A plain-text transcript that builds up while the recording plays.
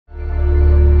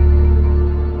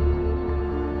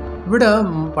ഇവിടെ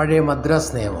പഴയ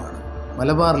മദ്രാസ് നിയമമാണ്.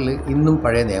 മലബാറിൽ ഇന്നും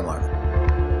പഴയ നിയമമാണ്.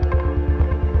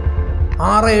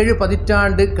 6-7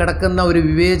 പതിറ്റാണ്ട് കിടക്കുന്ന ഒരു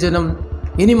വിവേചനം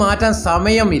ഇനി മാറ്റാൻ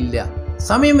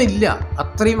സമയമില്ല.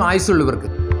 അത്രയും ആയുസുള്ളവർക്ക്.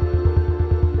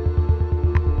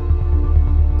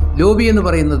 ലോബി എന്ന്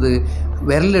പറയുന്നത്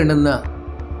വിരലെണ്ണുന്ന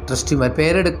ട്രസ്റ്റിമാർ,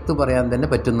 പേരെടുത്ത് പറയാൻ തന്നെ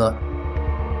പറ്റുന്ന.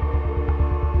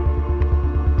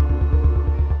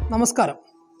 നമസ്കാരം.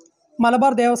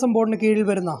 മലബാർ ദേവസ്വം ബോർഡിന് കീഴിൽ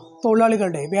വരുന്ന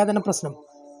തൊഴിലാളികളുടെ വേതന പ്രശ്നം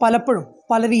പലപ്പോഴും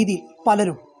പല രീതിയിൽ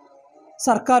പലരും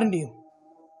സർക്കാരിൻ്റെയും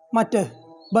മറ്റ്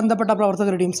ബന്ധപ്പെട്ട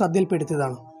പ്രവർത്തകരുടെയും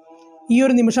ശ്രദ്ധയിൽപ്പെടുത്തിയതാണ്. ഈ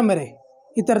ഒരു നിമിഷം വരെ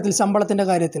ഇത്തരത്തിൽ ശമ്പളത്തിൻ്റെ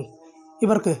കാര്യത്തിൽ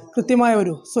ഇവർക്ക് കൃത്യമായ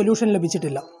ഒരു സൊല്യൂഷൻ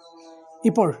ലഭിച്ചിട്ടില്ല.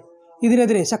 ഇപ്പോൾ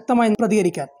ഇതിനെതിരെ ശക്തമായി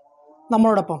പ്രതികരിക്കാൻ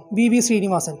നമ്മളോടൊപ്പം വി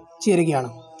ശ്രീനിവാസൻ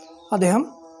ചേരുകയാണ്. അദ്ദേഹം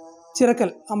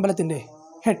ചിറക്കൽ അമ്പലത്തിൻ്റെ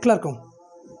head ക്ലർക്കും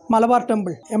Malabar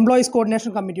temple employees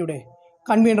coordination കമ്മിറ്റിയുടെ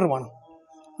കൺവീനറുമാണ്.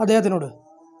 അദ്ദേഹത്തിനോട്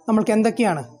നമ്മൾക്ക്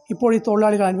എന്തൊക്കെയാണ് ഇപ്പോൾ ഈ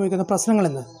തൊഴിലാളികൾ അനുഭവിക്കുന്ന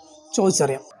പ്രശ്നങ്ങളെന്ന്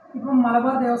ചോദിച്ചറിയാം. ഇപ്പം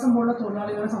മലബാർ ദേവസ്വം ബോർഡിലെ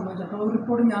തൊഴിലാളികളെ സംബന്ധിച്ചിടത്തോളം ഒരു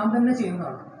റിപ്പോർട്ട് ഞാൻ തന്നെ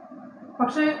ചെയ്യുന്നതാണ്.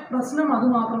 പക്ഷേ പ്രശ്നം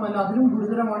അതുമാത്രമല്ല, അതിലും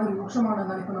ഗുരുതരമാണ്, രൂക്ഷമാണ്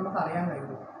എന്നാണ് ഇപ്പോൾ നമുക്ക് അറിയാൻ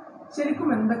കഴിയുന്നത്. ശരിക്കും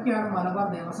എന്തൊക്കെയാണ് മലബാർ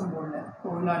ദേവസ്വം ബോർഡിലെ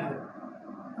തൊഴിലാളികൾ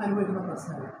അനുഭവിക്കുന്ന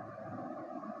പ്രശ്നങ്ങൾ?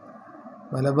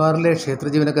 മലബാറിലെ ക്ഷേത്ര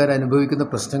ജീവനക്കാർ അനുഭവിക്കുന്ന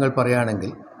പ്രശ്നങ്ങൾ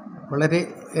പറയുകയാണെങ്കിൽ വളരെ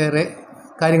ഏറെ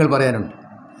കാര്യങ്ങൾ പറയാനുണ്ട്.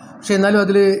 പക്ഷെ എന്നാലും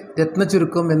അതിൽ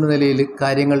രത്നചുരുക്കം എന്ന നിലയിൽ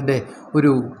കാര്യങ്ങളുടെ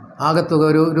ഒരു ആകത്തുക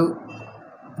ഒരു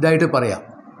ഇതായിട്ട് പറയാം.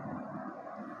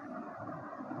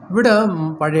 ഇവിടെ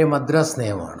പഴയ മദ്രാസ്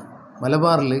നിയമമാണ്.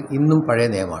 മലബാറിൽ ഇന്നും പഴയ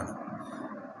നിയമമാണ്.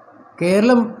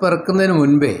 കേരളം പിറക്കുന്നതിന്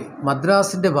മുൻപേ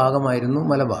മദ്രാസിൻ്റെ ഭാഗമായിരുന്നു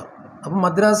മലബാർ. അപ്പം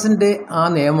മദ്രാസിൻ്റെ ആ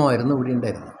നിയമമായിരുന്നു ഇവിടെ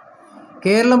ഉണ്ടായിരുന്നത്.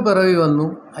 കേരളം പിറവി വന്നു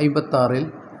 56-ൽ.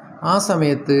 ആ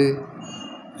സമയത്ത്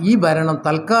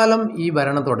തൽക്കാലം ഈ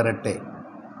ഭരണം തുടരട്ടെ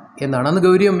എന്നാണ്. അന്ന്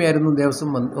ഗൗരിയമ്മയായിരുന്നു ദേവസ്വം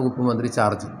വകുപ്പ് മന്ത്രി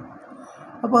ചാർജ്.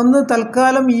 അപ്പോൾ അന്ന്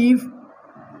തൽക്കാലം ഈ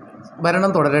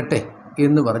ഭരണം തുടരട്ടെ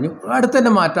എന്ന് പറഞ്ഞു. അടുത്ത്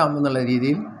തന്നെ മാറ്റാം എന്നുള്ള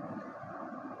രീതിയിൽ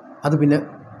അത് പിന്നെ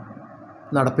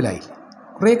നടപ്പിലായില്ല.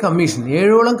 കുറേ കമ്മീഷൻ,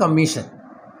 7ഓളം കമ്മീഷൻ,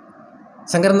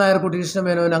 ശങ്കരൻ നായർ, കുട്ടികൃഷ്ണ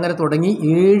മേനോൻ, അങ്ങനെ തുടങ്ങി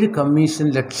 7 കമ്മീഷൻ,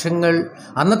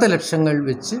 അന്നത്തെ ലക്ഷങ്ങൾ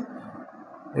വെച്ച്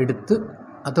എടുത്ത്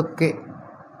അതൊക്കെ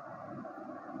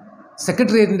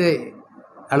സെക്രട്ടേറിയറ്റിൻ്റെ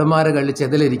അളമാരകളിൽ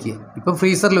ചെതലരിക്കുക, ഇപ്പം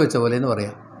ഫ്രീസറിൽ വെച്ച പോലെ എന്ന്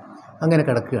പറയാം, അങ്ങനെ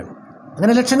കിടക്കുകയാണ്.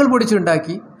 അങ്ങനെ ലക്ഷങ്ങൾ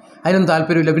പൊടിച്ചുണ്ടാക്കി. അതിനൊന്നും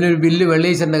താല്പര്യമില്ല. പിന്നെ ഒരു ബില്ല്,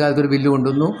 വെള്ളീശ്വരൻ്റെ കാലത്ത് ഒരു ബില്ല്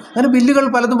കൊണ്ടുവന്നു. അങ്ങനെ ബില്ലുകൾ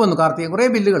പലതും വന്നു. കുറേ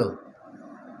ബില്ലുകൾ വന്നു.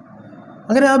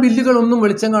 അങ്ങനെ ആ ബില്ലുകളൊന്നും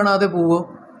വെളിച്ചം കാണാതെ പോവും.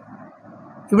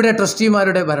 ഇവിടെ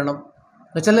ട്രസ്റ്റിമാരുടെ ഭരണം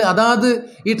എന്നുവെച്ചാൽ അതാത്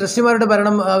ഈ ട്രസ്റ്റിമാരുടെ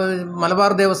ഭരണം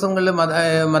മലബാർ ദേവസ്വങ്ങളിൽ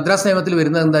മദ്രാസ് നിയമത്തിൽ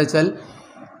വരുന്നത് എന്താ വെച്ചാൽ,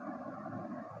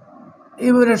 ഈ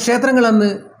ക്ഷേത്രങ്ങളന്ന്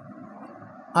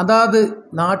അതാത്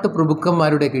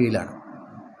നാട്ടുപ്രഭുക്കന്മാരുടെ കീഴിലാണ്.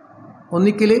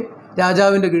 ഒന്നിക്കൽ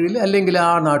രാജാവിൻ്റെ കീഴിൽ, അല്ലെങ്കിൽ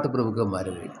ആ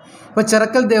നാട്ടുപ്രഭുക്കന്മാരുടെ കീഴിൽ. ഇപ്പോൾ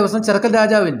ചിറക്കൽ ദേവസ്വം ചിറക്കൽ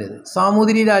രാജാവിൻ്റേത്,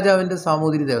 സാമൂതിരി രാജാവിൻ്റെ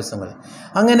സാമൂതിരി ദേവസ്വങ്ങൾ,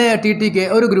 അങ്ങനെ TTK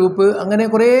ഒരു ഗ്രൂപ്പ്, അങ്ങനെ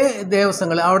കുറേ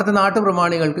ദേവസ്വങ്ങൾ അവിടുത്തെ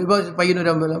നാട്ടുപ്രമാണികൾക്ക്. ഇപ്പോൾ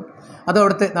പയ്യന്നൂരമ്പലം അത്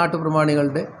അവിടുത്തെ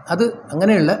നാട്ടുപ്രമാണികളുടെ, അത്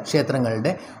അങ്ങനെയുള്ള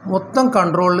ക്ഷേത്രങ്ങളുടെ മൊത്തം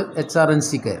കൺട്രോൾ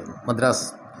HRNCക്കായിരുന്നു മദ്രാസ്.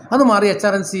 അത് മാറി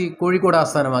HRNC കോഴിക്കോട്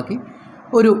ആസ്ഥാനമാക്കി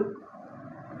ഒരു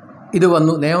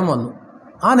നിയമം വന്നു.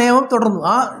 ആ നിയമം തുടർന്നു.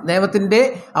 ആ നിയമത്തിൻ്റെ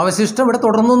അവശിഷ്ടം ഇവിടെ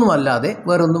തുടർന്നൊന്നുമല്ലാതെ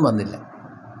വേറൊന്നും വന്നില്ല.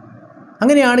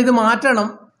 അങ്ങനെയാണിത് മാറ്റണം,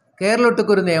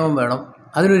 കേരളത്തിലൊട്ടൊക്കെ നിയമം വേണം,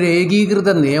 അതിനൊരു ഏകീകൃത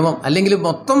നിയമം, അല്ലെങ്കിൽ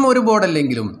മൊത്തം ഒരു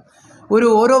ബോർഡല്ലെങ്കിലും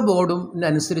ഓരോ ബോർഡും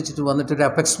അനുസരിച്ചിട്ട് വന്നിട്ടൊരു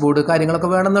അപെക്സ് ബോർഡ് കാര്യങ്ങളൊക്കെ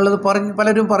വേണമെന്നുള്ളത്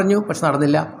പലരും പറഞ്ഞു. പക്ഷെ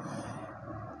നടന്നില്ല.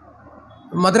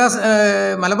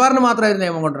 മലബാറിന് മാത്രമായിരുന്നു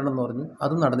നിയമം കൊണ്ടുവരണമെന്ന് പറഞ്ഞു,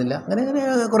 അതും നടന്നില്ല. അങ്ങനെ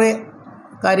കുറേ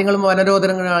കാര്യങ്ങളും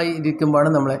വനരോധനങ്ങളായി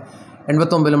ഇരിക്കുമ്പോഴാണ് നമ്മളെ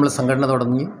 89 നമ്മൾ സംഘടന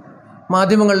തുടങ്ങി.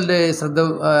 മാധ്യമങ്ങളുടെ ശ്രദ്ധ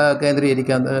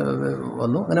കേന്ദ്രീകരിക്കാൻ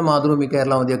വന്നു. അങ്ങനെ മാതൃഭൂമി,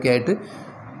 കേരളാവധിയൊക്കെ ആയിട്ട്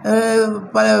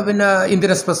പിന്നെ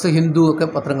ഇന്ത്യൻ എക്സ്പ്രസ്, ഹിന്ദു ഒക്കെ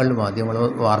പത്രങ്ങളിൽ മാധ്യമങ്ങൾ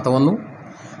വാർത്ത വന്നു.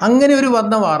 അങ്ങനെ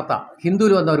വന്ന വാർത്ത,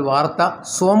 ഹിന്ദുവിൽ വന്ന ഒരു വാർത്ത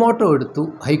സോമോട്ടോ എടുത്തു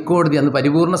ഹൈക്കോടതി. അന്ന്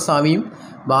പരിപൂർണ സ്വാമിയും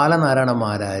ബാലനാരായണ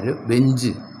മാരാർ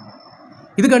ബെഞ്ച്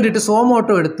ഇത് കണ്ടിട്ട്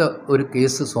സോമോട്ടോ എടുത്ത ഒരു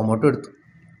കേസ് സോമോട്ടോ എടുത്തു.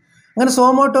 അങ്ങനെ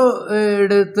സോമോട്ടോ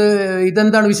എടുത്ത്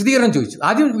ഇതെന്താണ് വിശദീകരണം ചോദിച്ചു.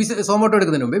 ആദ്യം സോമോട്ടോ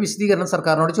എടുക്കുന്നതിന് മുമ്പേ വിശദീകരണം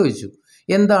സർക്കാരിനോട് ചോദിച്ചു.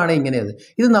 എന്താണ് ഇങ്ങനെയത്?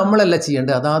 ഇത് നമ്മളല്ല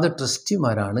ചെയ്യേണ്ടത്, അതാത്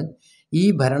ട്രസ്റ്റിമാരാണ് ഈ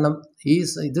ഭരണം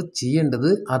ഇത് ചെയ്യേണ്ടത്.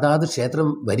 അതാത് ക്ഷേത്രം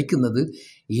ഭരിക്കുന്നത്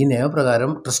ഈ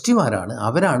നിയമപ്രകാരം ട്രസ്റ്റിമാരാണ്,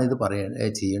 അവരാണ് ഇത്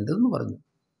ചെയ്യേണ്ടതെന്ന് പറഞ്ഞു.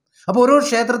 അപ്പോൾ ഓരോ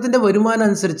ക്ഷേത്രത്തിൻ്റെ വരുമാനം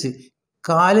അനുസരിച്ച്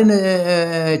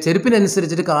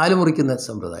ചെരുപ്പിനനുസരിച്ചിട്ട് കാല് മുറിക്കുന്ന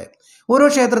സമ്പ്രദായം, ഓരോ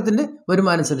ക്ഷേത്രത്തിൻ്റെ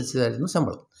വരുമാനം അനുസരിച്ചായിരുന്നു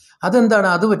ശമ്പളം. അതെന്താണ്?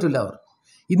 അത് പറ്റില്ല. അവർ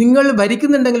നിങ്ങൾ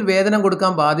ഭരിക്കുന്നുണ്ടെങ്കിൽ വേതനം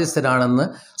കൊടുക്കാൻ ബാധ്യസ്ഥരാണെന്ന്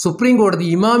സുപ്രീം കോടതി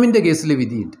ഇമാമിൻ്റെ കേസിൽ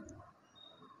വിധിയുണ്ട്.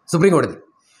 സുപ്രീം കോടതി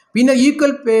പിന്നെ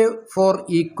ഈക്വൽ പേ ഫോർ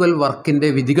ഈക്വൽ വർക്കിൻ്റെ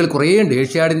വിധികൾ കുറേ ഉണ്ട്.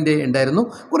 ഏഷ്യാഡിൻ്റെ ഉണ്ടായിരുന്നു.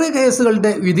 കുറേ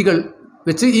കേസുകളുടെ വിധികൾ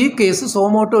വെച്ച് ഈ കേസ്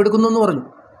സോമോട്ടോ എടുക്കുന്നു എന്ന് പറഞ്ഞു.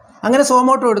 അങ്ങനെ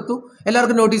സോമോട്ടോ എടുത്തു,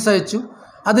 എല്ലാവർക്കും നോട്ടീസ് അയച്ചു.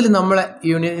 അതിൽ നമ്മളെ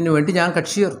യൂണിയന് വേണ്ടി ഞാൻ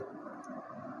കക്ഷി ചേർന്നു.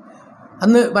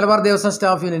 അന്ന് മലബാർ ദേവസ്വം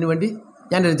സ്റ്റാഫ് യൂണിയന് വേണ്ടി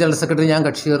ഞാനൊരു ജനറൽ സെക്രട്ടറി ഞാൻ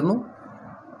കക്ഷി ചേർന്നു.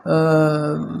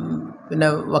 പിന്നെ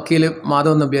വക്കീൽ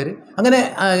മാധവൻ നമ്പ്യാർ, അങ്ങനെ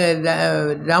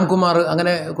രാംകുമാർ,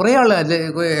 അങ്ങനെ കുറേ ആൾ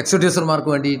എക്സിക്യൂട്ടീവ്സർമാർക്ക്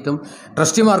വേണ്ടിയിട്ടും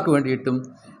ട്രസ്റ്റിമാർക്ക് വേണ്ടിയിട്ടും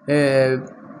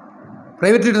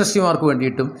പ്രൈവറ്റ് ട്രസ്റ്റിമാർക്ക്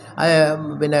വേണ്ടിയിട്ടും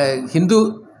പിന്നെ ഹിന്ദു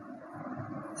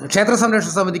ക്ഷേത്ര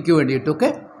സംരക്ഷണ സമിതിക്ക് വേണ്ടിയിട്ടൊക്കെ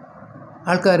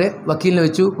ആൾക്കാരെ വക്കീലിനെ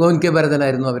വെച്ചു. ഗോവിന്ദ് കെ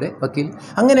ഭരതനായിരുന്നു അവരെ വക്കീൽ.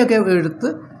 അങ്ങനെയൊക്കെ എടുത്ത്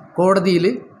കോടതിയിൽ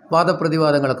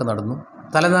വാദപ്രതിവാദങ്ങളൊക്കെ നടന്നു.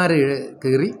 തലനാര്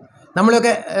കയറി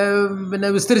നമ്മളൊക്കെ പിന്നെ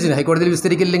വിസ്തരിച്ചു. ഹൈക്കോടതിയിൽ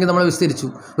വിസ്തരിക്കില്ലെങ്കിൽ നമ്മളെ വിസ്തരിച്ചു.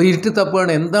 ഒരു ഇരുട്ട്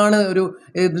തപ്പാണ്, എന്താണ്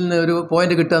ഇതിൽ നിന്ന് ഒരു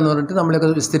പോയിന്റ് കിട്ടുക എന്ന് പറഞ്ഞിട്ട് നമ്മളെയൊക്കെ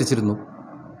വിസ്തരിച്ചിരുന്നു.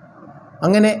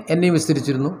 അങ്ങനെ എന്നെയും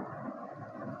വിസ്തരിച്ചിരുന്നു.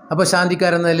 അപ്പോൾ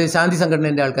ശാന്തിക്കാരെന്നതിൽ ശാന്തി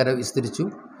സംഘടനേൻ്റെ ആൾക്കാരെ വിസ്തരിച്ചു.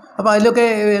 അപ്പോൾ അതിലൊക്കെ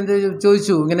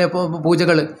ചോദിച്ചു, ഇങ്ങനെ ഇപ്പോൾ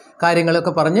പൂജകൾ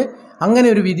കാര്യങ്ങളൊക്കെ പറഞ്ഞ് അങ്ങനെ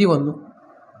ഒരു വിധി വന്നു.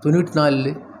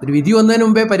 94 ഒരു വിധി വന്നതിന്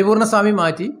മുമ്പേ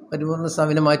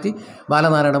പരിപൂർണ്ണസ്വാമിനെ മാറ്റി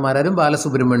ബാലനാരായണമാരും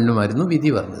ബാലസുബ്രഹ്മണ്യനുമായിരുന്നു വിധി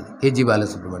പറഞ്ഞത്, KG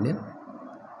ബാലസുബ്രഹ്മണ്യൻ.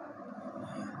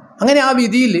 അങ്ങനെ ആ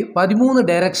വിധിയിൽ 13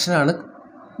 ഡയറക്ഷനാണ്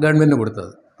ഗവൺമെൻറ്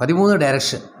കൊടുത്തത്. 13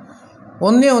 ഡയറക്ഷൻ.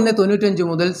 1/1/95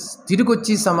 മുതൽ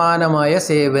തിരുക്കൊച്ചി സമാനമായ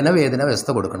സേവന വേതന വ്യവസ്ഥ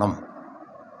കൊടുക്കണം.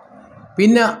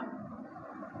 പിന്നെ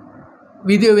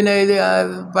വിധി പിന്നെ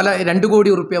പല 2 കോടി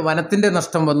റുപ്യ വനത്തിൻ്റെ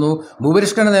നഷ്ടം വന്നു,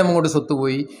 ഭൂപരിഷ്കരണ നിയമം കൊണ്ട് സ്വത്ത്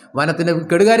പോയി, വനത്തിൻ്റെ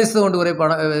കെടുകാര്യസ്ഥത കൊണ്ട് കുറേ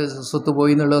സ്വത്ത്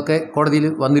പോയി എന്നുള്ളതൊക്കെ കോടതിയിൽ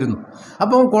വന്നിരുന്നു.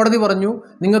 അപ്പം കോടതി പറഞ്ഞു,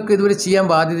 നിങ്ങൾക്ക് ഇതുവരെ ചെയ്യാൻ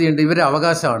ബാധ്യതയുണ്ട്, ഇവരുടെ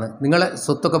അവകാശമാണ്, നിങ്ങളെ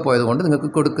സ്വത്തൊക്കെ പോയതുകൊണ്ട്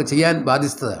നിങ്ങൾക്ക് ചെയ്യാൻ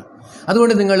ബാധ്യസ്ഥതയാണ്,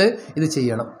 അതുകൊണ്ട് നിങ്ങൾ ഇത്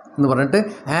ചെയ്യണം എന്ന് പറഞ്ഞിട്ട്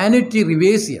ആനുറ്റി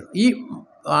റിവേഴ്സ് ചെയ്യണം. ഈ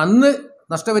അന്ന്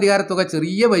നഷ്ടപരിഹാരത്തുക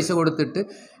ചെറിയ പൈസ കൊടുത്തിട്ട്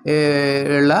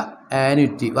ഉള്ള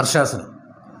ആനുറ്റി വർഷാസനം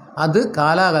അത്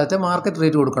കാലാകാലത്തെ മാർക്കറ്റ്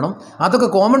റേറ്റ് കൊടുക്കണം. അതൊക്കെ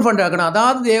കോമൺ ഫണ്ട് ആക്കണം.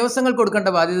 അതാത് ദേവസ്വങ്ങൾക്ക് കൊടുക്കേണ്ട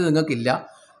ബാധ്യത നിങ്ങൾക്കില്ല.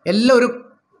 എല്ലാം ഒരു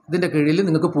ഇതിൻ്റെ കീഴിൽ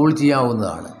നിങ്ങൾക്ക് പൂൾ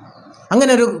ചെയ്യാവുന്നതാണ്.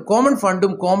 അങ്ങനെ ഒരു കോമൺ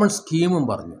ഫണ്ടും കോമൺ സ്കീമും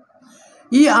പറഞ്ഞു.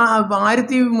 ഈ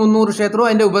 1300 ക്ഷേത്രവും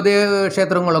അതിൻ്റെ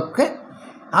ഉപക്ഷേത്രങ്ങളൊക്കെ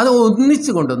അത്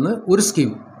ഒന്നിച്ച് കൊണ്ടുവന്ന് ഒരു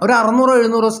സ്കീം, ഒരു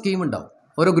 600-700 സ്കീം ഉണ്ടാവും.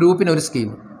 ഓരോ ഗ്രൂപ്പിന് ഒരു സ്കീം.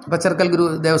 പച്ചർക്കൽ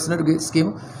ദേവസ്വത്തിന് ഒരു സ്കീം.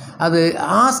 അത്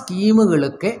ആ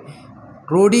സ്കീമുകളൊക്കെ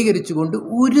ക്രോഡീകരിച്ചുകൊണ്ട്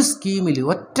ഒരു സ്കീമിൽ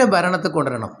ഒറ്റ ഭരണത്തിൽ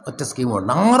കൊണ്ടുവരണം. ഒറ്റ സ്കീം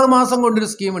കൊണ്ടു 6 മാസം കൊണ്ടൊരു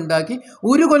സ്കീം ഉണ്ടാക്കി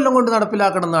 1 കൊല്ലം കൊണ്ട്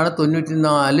നടപ്പിലാക്കണം എന്നാണ്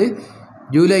 94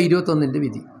 ജൂലൈ 21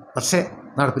 വിധി. പക്ഷേ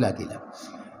നടപ്പിലാക്കിയില്ല.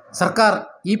 സർക്കാർ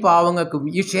ഈ പാവങ്ങൾക്കും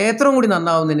ഈ ക്ഷേത്രം കൂടി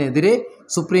നന്നാവുന്നതിനെതിരെ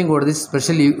സുപ്രീം കോടതി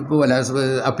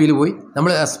അപ്പീൽ പോയി.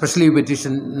 നമ്മൾ സ്പെഷ്യൽ ലീവ്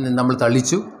പെറ്റീഷൻ നമ്മൾ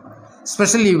തള്ളിച്ചു.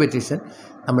 സ്പെഷ്യൽ ലീവ് പെറ്റീഷൻ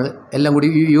നമ്മൾ എല്ലാം കൂടി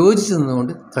യോജിച്ച്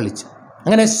നിന്നുകൊണ്ട് തള്ളിച്ചു.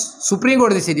 അങ്ങനെ സുപ്രീം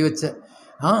കോടതി ശരിവെച്ച്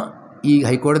ഈ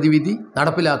ഹൈക്കോടതി വിധി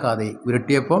നടപ്പിലാക്കാതെ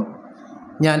ഉരുട്ടിയപ്പം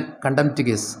ഞാൻ കണ്ടംപ്റ്റ്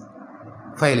കേസ്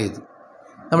ഫയൽ ചെയ്തു.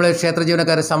 നമ്മൾ ക്ഷേത്ര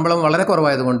ജീവനക്കാരുടെ ശമ്പളം വളരെ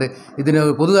കുറവായതുകൊണ്ട് ഇതിന്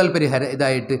പൊതു താല്പര്യ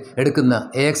ഇതായിട്ട് എടുക്കുന്ന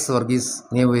AX വർഗീസ്,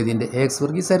 നിയമവേദിൻ്റെ AX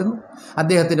വർഗീസ് ആയിരുന്നു,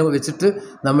 അദ്ദേഹത്തിനെ വെച്ചിട്ട്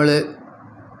നമ്മൾ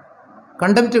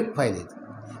കണ്ടംപ്റ്റ് ഫയൽ ചെയ്തു.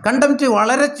 കണ്ടംപ്റ്റ്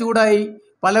വളരെ ചൂടായി.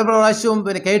 പല പ്രാവശ്യവും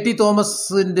പിന്നെ KT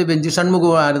തോമസിൻ്റെ ബെഞ്ച്,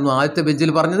 ഷൺമുഖമായിരുന്നു ആദ്യത്തെ ബെഞ്ചിൽ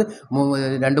പറഞ്ഞത്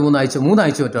 2-3 ആഴ്ച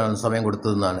മറ്റാണ് സമയം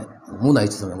കൊടുത്തതെന്നാണ്. 3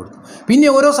 ആഴ്ച സമയം കൊടുത്തു. പിന്നെ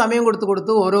ഓരോ സമയം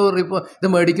കൊടുത്ത് ഓരോ റിപ്പോർട്ട്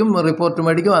മേടിക്കും,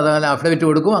 അതുപോലെ അഫിഡവിറ്റ്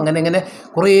കൊടുക്കും. അങ്ങനെ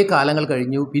കുറേ കാലങ്ങൾ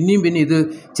കഴിഞ്ഞു. പിന്നെയും ഇത്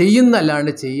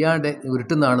ചെയ്യുന്നല്ലാണ്ട് ചെയ്യാണ്ട്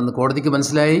ഉരുട്ടുന്നതാണെന്ന് കോടതിക്ക്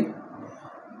മനസ്സിലായി.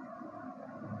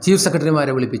 ചീഫ്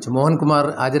സെക്രട്ടറിമാരെ വിളിപ്പിച്ചു. മോഹൻകുമാർ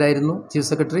ഹാജരായിരുന്നു ചീഫ്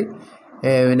സെക്രട്ടറി,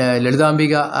 പിന്നെ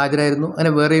ലളിതാംബിക ഹാജരായിരുന്നു.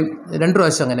 അങ്ങനെ വേറെയും 2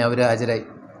 പ്രാവശ്യം അങ്ങനെ അവർ ഹാജരായി.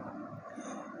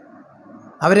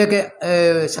 അവരെയൊക്കെ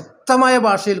ശക്തമായ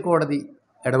ഭാഷയിൽ കോടതി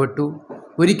ഇടപെട്ടു.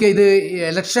 ഒരിക്കൽ ഇത്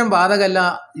ഇലക്ഷൻ ബാധകമല്ല,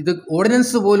 ഇത്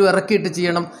ഓർഡിനൻസ് പോലും ഇറക്കിയിട്ട്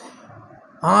ചെയ്യണം.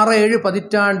 6-7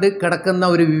 പതിറ്റാണ്ട് കിടക്കുന്ന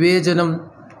ഒരു വിവേചനം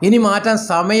ഇനി മാറ്റാൻ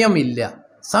സമയമില്ല.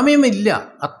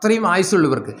 അത്രയും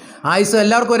ആയുസുള്ളവർക്ക്. ആയുസ്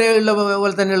എല്ലാവർക്കും ഒരേ ഉള്ള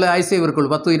പോലെ തന്നെയുള്ള ആയുസേ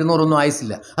ഇവർക്കുള്ളൂ. 10-200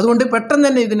 ആയുസില്ല. അതുകൊണ്ട് പെട്ടെന്ന്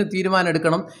തന്നെ ഇതിന് തീരുമാനം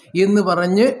എടുക്കണം എന്ന്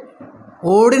പറഞ്ഞ്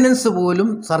ഓർഡിനൻസ് പോലും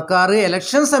സർക്കാർ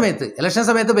ഇലക്ഷൻ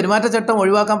സമയത്ത് പെരുമാറ്റച്ചട്ടം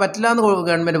ഒഴിവാക്കാൻ പറ്റില്ല എന്ന്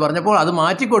ഗവൺമെൻറ് പറഞ്ഞപ്പോൾ അത്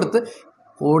മാറ്റിക്കൊടുത്ത്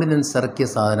ഓർഡിനൻസ് ഇറക്കിയ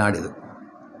സാധനമാണിത്.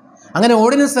 അങ്ങനെ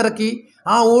ഓർഡിനൻസ് ഇറക്കി.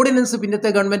 ആ ഓർഡിനൻസ് പിന്നത്തെ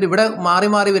ഗവൺമെൻറ് ഇവിടെ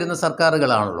മാറി വരുന്ന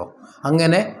സർക്കാരുകളാണല്ലോ.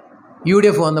 അങ്ങനെ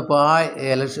UDF വന്നപ്പോൾ ആ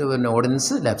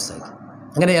ഓർഡിനൻസ് ലാപ്സായി.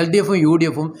 അങ്ങനെ LDFും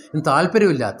UDFും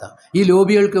താല്പര്യമില്ലാത്ത ഈ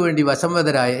ലോബികൾക്ക് വേണ്ടി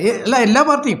വശംവദരായ എല്ലാ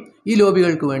പാർട്ടിയും ഈ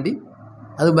ലോബികൾക്ക് വേണ്ടി,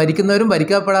 അത് ഭരിക്കുന്നവരും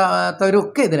ഭരിക്കപ്പെടാത്തവരും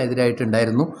ഒക്കെ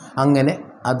ഇതിനെതിരായിട്ടുണ്ടായിരുന്നു. അങ്ങനെ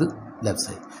അത്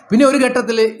ലാപ്സായി. പിന്നെ ഒരു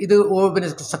ഘട്ടത്തിൽ ഇത് പിന്നെ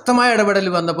ശക്തമായ ഇടപെടൽ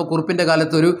വന്നപ്പോൾ കുറുപ്പിൻ്റെ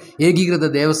കാലത്ത് ഒരു ഏകീകൃത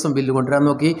ദേവസ്വം ബില്ല് കൊണ്ടുവരാൻ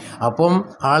നോക്കി. അപ്പം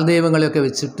ആൾദൈവങ്ങളെയൊക്കെ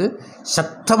വെച്ചിട്ട്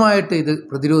ശക്തമായിട്ട് ഇത്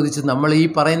പ്രതിരോധിച്ച് നമ്മൾ ഈ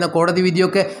പറയുന്ന കോടതി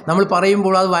വിധിയൊക്കെ നമ്മൾ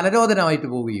പറയുമ്പോൾ അത് വനരോധനമായിട്ട്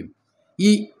പോവുകയും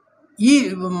ഈ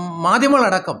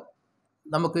മാധ്യമങ്ങളടക്കം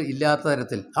നമുക്ക് ഇല്ലാത്ത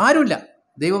തരത്തിൽ ആരുമില്ല,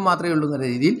 ദൈവം മാത്രമേ ഉള്ളൂ എന്ന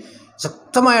രീതിയിൽ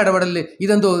ശക്തമായ ഇടപെടലിൽ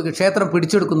ഇതെന്തോ ക്ഷേത്രം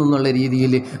പിടിച്ചെടുക്കുന്നു എന്നുള്ള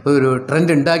രീതിയിൽ ഒരു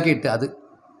ട്രെൻഡ് ഉണ്ടാക്കിയിട്ട് അത്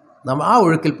ആ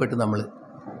ഒഴുക്കിൽപ്പെട്ട് നമ്മൾ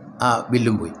ആ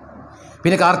ബില്ലും പോയി.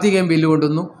 പിന്നെ കാർത്തികേയൻ ബില്ല്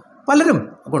കൊണ്ടുവന്നു, പലരും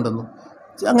കൊണ്ടുവന്നു.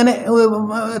 അങ്ങനെ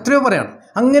എത്രയോ പറയാണ്.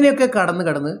 അങ്ങനെയൊക്കെ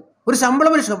കടന്ന് ഒരു ശമ്പള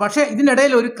പരിഷ്കരണം. പക്ഷേ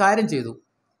ഇതിനിടയിൽ ഒരു കാര്യം ചെയ്തു.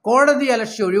 കോടതി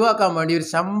അലക്ഷ്യം ഒഴിവാക്കാൻ വേണ്ടി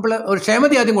ഒരു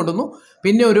ക്ഷേമതി ആദ്യം കൊണ്ടുവന്നു,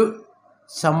 പിന്നെ ഒരു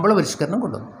ശമ്പള പരിഷ്കരണം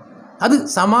കൊണ്ടുവന്നു. അത്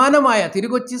സമാനമായ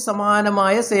തിരുകൊച്ചി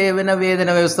സമാനമായ സേവന വേതന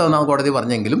വ്യവസ്ഥ എന്നാണ് കോടതി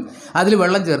പറഞ്ഞെങ്കിലും അതിൽ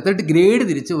വെള്ളം ചേർത്തിട്ട് ഗ്രേഡ്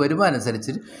തിരിച്ച് വരുമാനം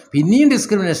അനുസരിച്ച് പിന്നെയും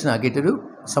ഡിസ്ക്രിമിനേഷൻ ആക്കിയിട്ടൊരു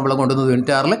ശമ്പളം കൊണ്ടുവന്നു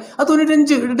 96. അത്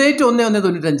 95 ഡേറ്റ്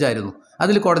 1/1/95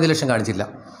 അതിൽ കോടതി ലക്ഷ്യം കാണിച്ചില്ല.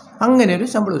 അങ്ങനെ ഒരു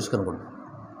ശമ്പള പരിഷ്കരണം കൊണ്ടു.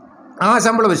 ആ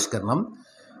ശമ്പള പരിഷ്കരണം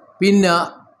പിന്നെ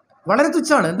വളരെ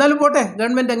തുച്ഛമാണ്, എന്നാലും പോട്ടെ,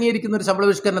 ഗവൺമെൻറ് അംഗീകരിക്കുന്ന ഒരു ശമ്പള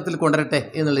പരിഷ്കരണത്തിൽ കൊണ്ടുവരട്ടെ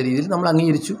എന്നുള്ള രീതിയിൽ നമ്മൾ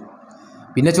അംഗീകരിച്ചു.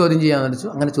 പിന്നെ ചോദ്യം ചെയ്യാൻ വെച്ചു.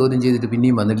 അങ്ങനെ ചോദ്യം ചെയ്തിട്ട്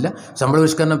പിന്നെയും വന്നില്ല. ശമ്പള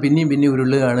പരിഷ്കരണം പിന്നെയും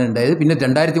ഉരുളുകയാണ് ഉണ്ടായത്. പിന്നെ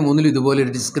 2003 ഇതുപോലെ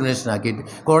ഒരു ഡിസ്ക്രിമിനേഷൻ ആക്കിയിട്ട്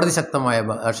കോടതി ശക്തമായ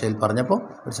ഭാഷയിൽ പറഞ്ഞപ്പോൾ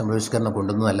ഒരു ശമ്പള പരിഷ്കരണം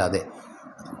കൊണ്ടുവന്നതല്ലാതെ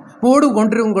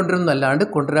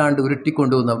കൊണ്ടുവരാണ്ട്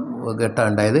ഉരുട്ടിക്കൊണ്ടുവന്ന ഘട്ടം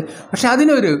ഉണ്ടായത്. പക്ഷെ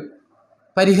അതിനൊരു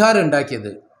പരിഹാരം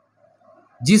ഉണ്ടാക്കിയത്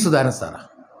ജി സുധാകരൻ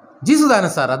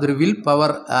സാർ അതൊരു വിൽ പവർ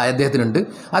അദ്ദേഹത്തിനുണ്ട്.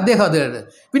 അദ്ദേഹം അത്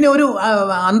പിന്നെ ഒരു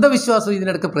അന്ധവിശ്വാസം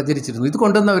ഇതിനിടയ്ക്ക് പ്രചരിച്ചിരുന്നു. ഇത്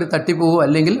കൊണ്ടുവന്ന ഒരു തട്ടിപ്പോവോ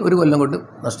അല്ലെങ്കിൽ ഒരു കൊല്ലം കൊണ്ട്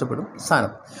നഷ്ടപ്പെടും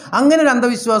സ്ഥാനം. അങ്ങനെ ഒരു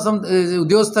അന്ധവിശ്വാസം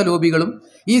ഉദ്യോഗസ്ഥ ലോബികളും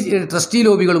ഈ ട്രസ്റ്റി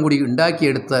ലോബികളും കൂടി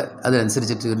ഉണ്ടാക്കിയെടുത്ത്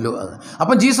അതിനനുസരിച്ചിട്ട്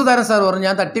അപ്പം ജി സുധാകരൻ സാർ പറഞ്ഞു,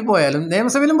 ഞാൻ തട്ടിപ്പോയാലും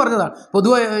നിയമസഭയിലും പറഞ്ഞതാണ്,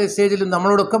 പൊതുവായ സ്റ്റേജിലും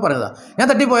നമ്മളോടൊക്കെ പറഞ്ഞതാണ്, ഞാൻ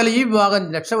തട്ടിപ്പോയാലും ഈ വിഭാഗം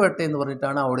രക്ഷപ്പെടട്ടെ എന്ന്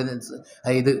പറഞ്ഞിട്ടാണ് ഓർഡിനൻസ്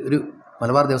ഇത് ഒരു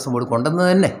മലബാർ ദേവസ്വം ബോർഡ് കൊണ്ടുവന്നത്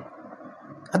തന്നെ.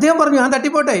 അദ്ദേഹം പറഞ്ഞു, ഞാൻ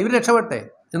തട്ടിപ്പോട്ടെ, ഇവർ രക്ഷപ്പെടട്ടെ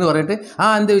എന്ന് പറഞ്ഞിട്ട് ആ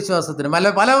അന്ധവിശ്വാസത്തിന്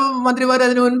പല മന്ത്രിമാരും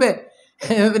അതിന് മുൻപേ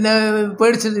പിന്നെ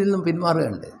പേടിച്ചിൽ നിന്നും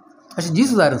പിന്മാറുകയുണ്ട്. പക്ഷേ ജി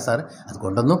സുധാകരൻ സാർ അത്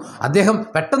കൊണ്ടുവന്നു. അദ്ദേഹം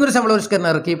പെട്ടെന്നൊരു ശമ്പള പരിഷ്കരണം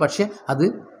ഇറക്കി. പക്ഷേ അത്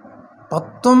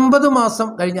 19 മാസം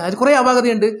കഴിഞ്ഞ് അതിൽ കുറേ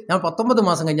അപാകതയുണ്ട്, ഞാൻ 19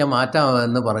 മാസം കഴിഞ്ഞാൽ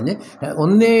മാറ്റാമെന്ന് പറഞ്ഞ്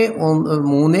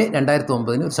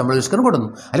 1/3/2009 ഒരു ശമ്പള പരിഷ്കരണം കൊണ്ടുവന്നു.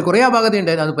 അതിൽ കുറേ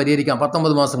അപാകതയുണ്ടായിരുന്നു, അത് പരിഹരിക്കാം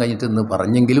 19 മാസം കഴിഞ്ഞിട്ട് എന്ന്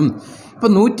പറഞ്ഞെങ്കിലും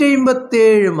ഇപ്പം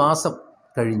 157 മാസം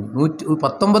കഴിഞ്ഞു.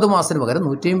 19 മാസത്തിന് പകരം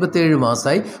 157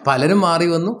 മാസമായി. പലരും മാറി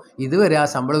വന്നു. ഇതുവരെ ആ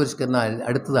ശമ്പള പരിഷ്കരണം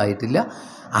അടുത്തതായിട്ടില്ല.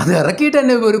 അത് ഇറക്കിയിട്ട്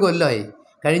തന്നെ ഒരു കൊല്ലമായി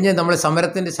കഴിഞ്ഞ്. നമ്മളെ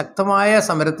ശക്തമായ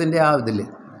സമരത്തിൻ്റെ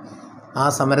ആ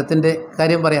സമരത്തിൻ്റെ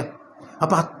കാര്യം പറയാം.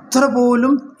 അപ്പം അത്ര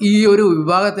പോലും ഈ ഒരു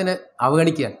വിഭാഗത്തിന്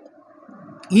അവഗണിക്കുകയാണ്.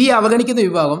 ഈ അവഗണിക്കുന്ന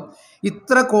വിഭാഗം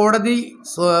ഇത്ര കോടതി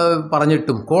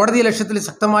പറഞ്ഞിട്ടും കോടതി ലക്ഷ്യത്തിൽ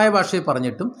ശക്തമായ ഭാഷയിൽ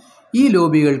പറഞ്ഞിട്ടും ഈ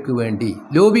ലോബികൾക്ക് വേണ്ടി,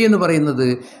 ലോബി എന്ന് പറയുന്നത്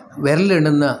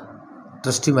വിരലെണ്ണുന്ന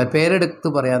ട്രസ്റ്റിമാർ, പേരെടുത്ത്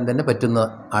പറയാൻ തന്നെ പറ്റുന്ന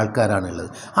ആൾക്കാരാണുള്ളത്.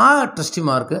 ആ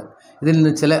ട്രസ്റ്റിമാർക്ക് ഇതിൽ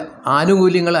നിന്ന് ചില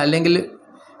ആനുകൂല്യങ്ങൾ അല്ലെങ്കിൽ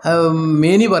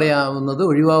മേനി പറയാവുന്നത്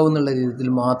ഒഴിവാകുന്നുള്ള രീതിയിൽ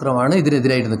മാത്രമാണ്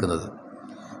ഇതിനെതിരായിട്ട് നിൽക്കുന്നത്.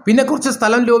 പിന്നെ കുറച്ച്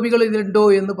സ്ഥലം ലോബികൾ ഇതിലുണ്ടോ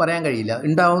എന്ന് പറയാൻ കഴിയില്ല,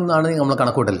 ഉണ്ടാവുമെന്നാണ് നമ്മൾ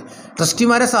കണക്കൂട്ടൽ.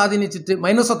 ട്രസ്റ്റിമാരെ സ്വാധീനിച്ചിട്ട്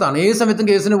മൈനസ്വത്താണ്. ഏത് സമയത്ത്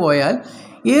കേസിന്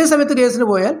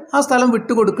പോയാൽ ആ സ്ഥലം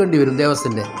വിട്ടുകൊടുക്കേണ്ടി വരും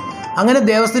ദേവസ്വത്തിൻ്റെ. അങ്ങനെ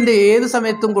ദേവസ്വത്തിൻ്റെ ഏത്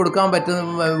സമയത്തും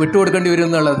വിട്ടുകൊടുക്കേണ്ടി വരും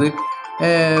എന്നുള്ളത്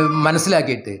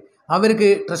മനസ്സിലാക്കിയിട്ട് അവർക്ക്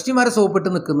ട്രസ്റ്റിമാരെ സോപ്പിട്ട്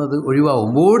നിൽക്കുന്നത് ഒഴിവാകും.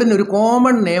 ബോർഡിനൊരു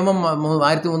കോമൺ നിയമം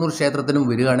 1300 ക്ഷേത്രത്തിനും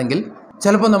വരികയാണെങ്കിൽ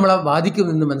ചിലപ്പോൾ നമ്മളെ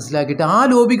ബാധിക്കുമെന്ന് മനസ്സിലാക്കിയിട്ട് ആ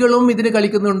ലോബികളും ഇതിന്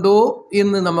കളിക്കുന്നുണ്ടോ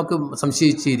എന്ന് നമുക്ക്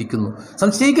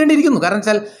സംശയിക്കേണ്ടിയിരിക്കുന്നു. കാരണം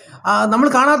വെച്ചാൽ നമ്മൾ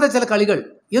കാണാത്ത ചില കളികൾ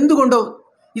എന്തുകൊണ്ടോ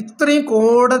ഇത്രയും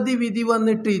കോടതി വിധി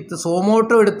വന്നിട്ട്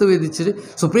സോമോട്ടോ എടുത്ത് വിധിച്ച്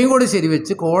സുപ്രീം കോടതി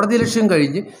ശരിവെച്ച് കോടതി ലക്ഷ്യം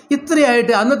കഴിഞ്ഞ്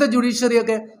ഇത്രയായിട്ട് അന്നത്തെ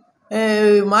ജുഡീഷ്യറിയൊക്കെ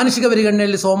മാനുഷിക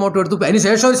പരിഗണനയിൽ സോമോട്ടോ എടുത്തു.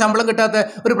 അതിനുശേഷം ഒരു ശമ്പളം കിട്ടാത്ത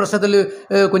ഒരു പ്രശ്നത്തിൽ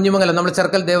കുഞ്ഞിമംഗലം, നമ്മുടെ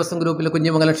ചെർക്കൽ ദേവസ്വം ഗ്രൂപ്പിലെ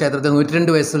കുഞ്ഞിമംഗലം ക്ഷേത്രത്തിൽ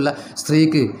 102 വയസ്സുള്ള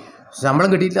സ്ത്രീക്ക് ശമ്പളം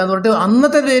കിട്ടിയില്ല എന്ന് പറഞ്ഞിട്ട്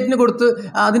അന്നത്തെ ഡേറ്റിന് കൊടുത്ത്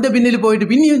അതിൻ്റെ പിന്നിൽ പോയിട്ട്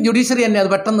പിന്നെയും ജുഡീഷ്യറി തന്നെ അത്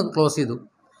പെട്ടെന്ന് ക്ലോസ് ചെയ്തു.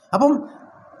 അപ്പം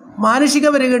മാനുഷിക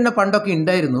പരിഗണന പണ്ടൊക്കെ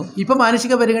ഉണ്ടായിരുന്നു. ഇപ്പം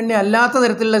മാനുഷിക പരിഗണന അല്ലാത്ത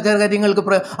തരത്തിലുള്ള ചില കാര്യങ്ങൾക്ക്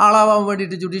ആളാവാൻ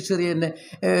വേണ്ടിയിട്ട് ജുഡീഷ്യറി തന്നെ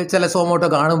ചില സോമോട്ടോ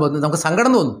കാണുമ്പോൾ നമുക്ക്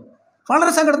സങ്കടം തോന്നും,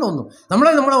 വളരെ സങ്കടം തോന്നും.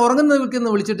 നമ്മളെ ഉറങ്ങുന്ന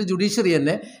വിളിച്ചിട്ട് ജുഡീഷ്യറി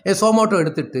തന്നെ സോമോട്ടോ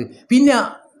എടുത്തിട്ട് പിന്നെ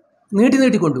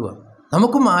നീട്ടി കൊണ്ടുപോകാം.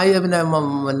 നമുക്കും പിന്നെ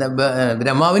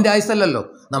ബ്രഹ്മാവിൻ്റെ ആയുസ്സല്ലല്ലോ,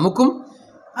 നമുക്കും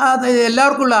അത്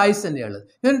എല്ലാവർക്കും ഉള്ള ആയുസ് തന്നെയാണ്.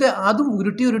 എന്നിട്ട് അതും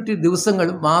ഉരുട്ടി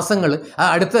ദിവസങ്ങളും മാസങ്ങൾ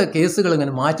അടുത്ത കേസുകൾ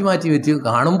ഇങ്ങനെ മാറ്റി വെച്ച്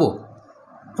കാണുമ്പോൾ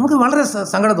നമുക്ക് വളരെ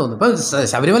സങ്കടം തോന്നും. ഇപ്പം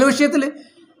ശബരിമല വിഷയത്തിൽ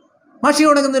മാഷി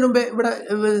ഉണങ്ങുന്നതിന് മുമ്പേ ഇവിടെ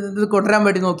ഇത് കൊണ്ടുവരാൻ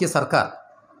വേണ്ടി നോക്കിയ സർക്കാർ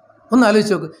ഒന്ന്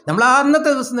ആലോചിച്ച് നോക്ക്. നമ്മൾ അന്നത്തെ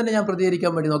ദിവസം തന്നെ ഞാൻ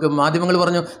പ്രതികരിക്കാൻ വേണ്ടി നോക്കി. മാധ്യമങ്ങൾ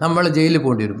പറഞ്ഞു നമ്മൾ ജയിലിൽ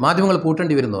പോകേണ്ടി വരും, മാധ്യമങ്ങൾ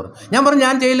പൂട്ടേണ്ടി വരും എന്ന് പറഞ്ഞു. ഞാൻ പറഞ്ഞു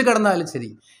ഞാൻ ജയിലിൽ കിടന്നാലും ശരി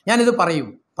ഞാനിത്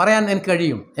പറയാൻ എനിക്ക്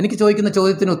കഴിയും. എനിക്ക് ചോദിക്കുന്ന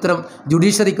ചോദ്യത്തിന് ഉത്തരം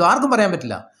ജുഡീഷ്യറിക്കോ ആർക്കും പറയാൻ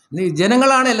പറ്റില്ല.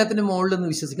 ജനങ്ങളാണ് എല്ലാത്തിനും മുകളിൽ നിന്ന്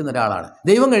വിശ്വസിക്കുന്ന ഒരാളാണ്.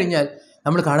 ദൈവം കഴിഞ്ഞാൽ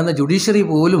നമ്മൾ കാണുന്ന ജുഡീഷ്യറി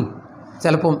പോലും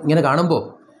ചിലപ്പം ഇങ്ങനെ കാണുമ്പോൾ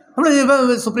നമ്മൾ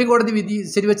സുപ്രീം കോടതി വിധി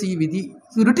ശരിവെച്ച് ഈ വിധി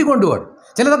ഉരുട്ടിക്കൊണ്ടുപോകണം.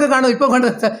 ചിലതൊക്കെ കാണും. ഇപ്പോൾ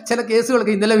ചില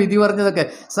കേസുകളൊക്കെ ഇന്നലെ വിധി പറഞ്ഞതൊക്കെ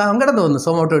സങ്കടം തോന്നുന്നു.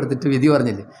 സോമോട്ടോ എടുത്തിട്ട് വിധി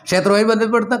പറഞ്ഞില്ലേ, ക്ഷേത്രവുമായി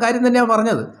ബന്ധപ്പെടുന്ന കാര്യം തന്നെയാണ്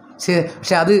പറഞ്ഞത്.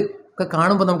 പക്ഷേ അത് ഒക്കെ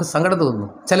കാണുമ്പോൾ നമുക്ക് സങ്കടം തോന്നുന്നു.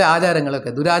 ചില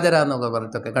ആചാരങ്ങളൊക്കെ ദുരാചാരം എന്നൊക്കെ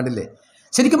പറഞ്ഞിട്ടൊക്കെ കണ്ടില്ലേ.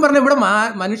 ശരിക്കും പറഞ്ഞാൽ ഇവിടെ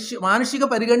മാനുഷിക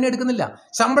പരിഗണന എടുക്കുന്നില്ല.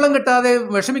 ശമ്പളം കിട്ടാതെ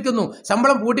വിഷമിക്കുന്നു,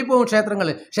 ശമ്പളം പൂട്ടിപ്പോകും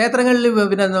ക്ഷേത്രങ്ങളിൽ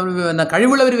പിന്നെ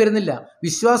കഴിവുള്ളവർ വരുന്നില്ല,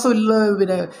 വിശ്വാസമില്ല,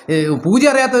 പിന്നെ പൂജ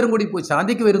അറിയാത്തവരും കൂടി പോയി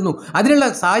ശാന്തിക്ക് വരുന്നു. അതിനുള്ള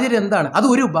സാഹചര്യം എന്താണ്? അത്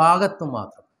ഒരു ഭാഗത്ത്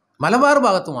മാത്രം, മലബാർ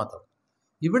ഭാഗത്ത് മാത്രം.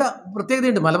 ഇവിടെ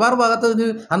പ്രത്യേകതയുണ്ട്. മലബാർ ഭാഗത്ത്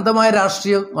അന്ധമായ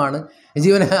രാഷ്ട്രീയമാണ്,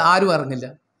 ജീവന ആരും അറിഞ്ഞില്ല.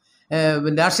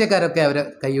 രാഷ്ട്രീയക്കാരൊക്കെ അവരെ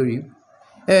കൈയൊഴിയും.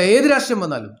 ഏത് രാഷ്ട്രീയം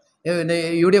വന്നാലും, പിന്നെ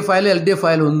UDF ആയാലും LDF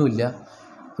ആയാലും ഒന്നുമില്ല.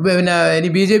 പിന്നെ ഇനി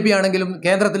BJP ആണെങ്കിലും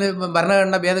കേന്ദ്രത്തിന്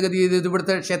ഭരണഘടന ഭേദഗതി ചെയ്ത്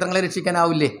ഇവിടുത്തെ ക്ഷേത്രങ്ങളെ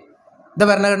രക്ഷിക്കാനാവില്ലേ? എന്താ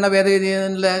ഭരണഘടന ഭേദഗതി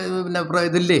പിന്നെ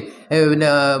ഇതില്ലേ, പിന്നെ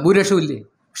ഭൂരിപക്ഷമില്ലേ?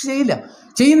 പക്ഷെ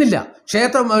ചെയ്യുന്നില്ല.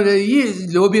 ഈ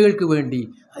ലോബികൾക്ക് വേണ്ടി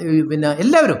പിന്നെ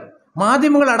എല്ലാവരും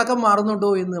മാധ്യമങ്ങളടക്കം മാറുന്നുണ്ടോ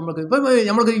എന്ന്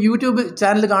നമ്മൾക്ക് യൂട്യൂബ്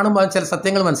ചാനൽ കാണുമ്പോൾ ചില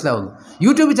സത്യങ്ങൾ മനസ്സിലാവുന്നു.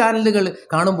 യൂട്യൂബ് ചാനലുകൾ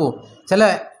കാണുമ്പോൾ ചില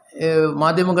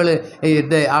മാധ്യമങ്ങൾ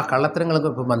ആ കള്ളത്തരങ്ങളൊക്കെ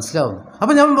ഇപ്പോൾ മനസ്സിലാവുന്നു.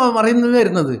 അപ്പോൾ ഞാൻ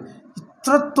വരുന്നത്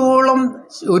ഇത്രത്തോളം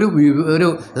ഒരു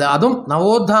അതും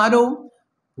നവോത്ഥാനവും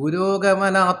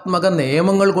പുരോഗമനാത്മക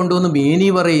നിയമങ്ങൾ കൊണ്ടുവന്ന് മേനി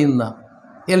പറയുന്ന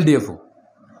LDFും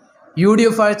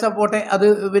UDF ആഴ്ച പോട്ടെ, അത്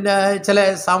പിന്നെ ചില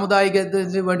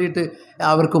സാമുദായികത്തിന് വേണ്ടിയിട്ട്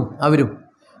അവരും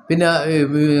പിന്നെ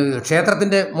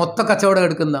ക്ഷേത്രത്തിൻ്റെ മൊത്ത കച്ചവടം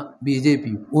എടുക്കുന്ന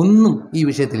BJPയും ഒന്നും ഈ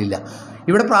വിഷയത്തിലില്ല.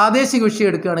 ഇവിടെ പ്രാദേശിക വിഷയം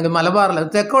എടുക്കുകയാണെങ്കിൽ മലബാറിൽ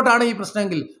തെക്കോട്ടാണ് ഈ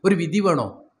പ്രശ്നമെങ്കിൽ ഒരു വിധി വേണോ?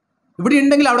 ഇവിടെ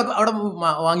ഉണ്ടെങ്കിൽ അവിടെ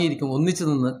വാങ്ങിയിരിക്കും ഒന്നിച്ചു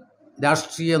നിന്ന്,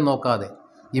 രാഷ്ട്രീയം നോക്കാതെ.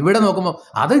 ഇവിടെ നോക്കുമ്പോൾ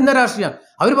അത് ഇന്ന രാഷ്ട്രീയമാണ്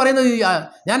അവർ പറയുന്നത്.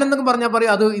 ഞാൻ എന്തെങ്കിലും പറഞ്ഞാൽ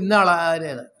പറയും അത് ഇന്ന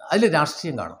അതിൽ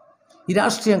രാഷ്ട്രീയം കാണും. ഈ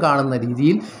രാഷ്ട്രീയം കാണുന്ന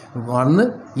രീതിയിൽ വന്ന്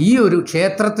ഈ ഒരു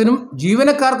ക്ഷേത്രത്തിനും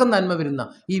ജീവനക്കാർക്കും നന്മ വരുന്ന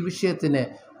ഈ വിഷയത്തിനെ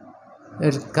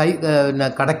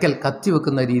കടക്കൽ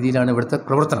കത്തിവെക്കുന്ന രീതിയിലാണ് ഇവിടുത്തെ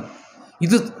പ്രവർത്തനം.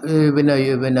 ഇത്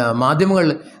പിന്നെ മാധ്യമങ്ങൾ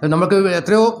നമുക്ക്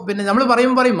എത്രയോ പിന്നെ നമ്മൾ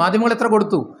പറയും മാധ്യമങ്ങൾ എത്ര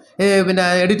കൊടുത്തു, പിന്നെ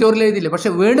എഡിറ്റോറിയൽ എഴുതിയില്ല, പക്ഷെ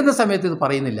വേണ്ടുന്ന സമയത്ത് ഇത്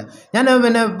പറയുന്നില്ല. ഞാൻ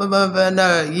പിന്നെ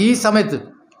ഈ സമയത്ത്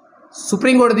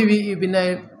സുപ്രീം കോടതി പിന്നെ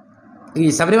ഈ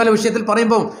ശബരിമല വിഷയത്തിൽ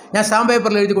പറയുമ്പോൾ ഞാൻ സ്റ്റാമ്പ്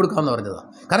പേപ്പറിൽ എഴുതി കൊടുക്കാമെന്ന് പറഞ്ഞതാണ്.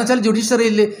 കാരണം വെച്ചാൽ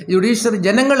ജുഡീഷ്യറി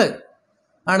ജനങ്ങൾ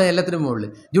ആണ് എല്ലാത്തിനും മുകളിൽ.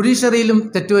 ജുഡീഷ്യറിയിലും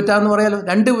തെറ്റുപറ്റാന്ന് പറയാലോ.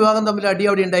 രണ്ട് വിഭാഗം തമ്മിൽ അടി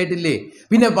അവിടെ ഉണ്ടായിട്ടില്ലേ?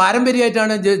 പിന്നെ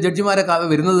പാരമ്പര്യമായിട്ടാണ് ജഡ്ജിമാരെ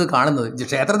വരുന്നത് കാണുന്നത്.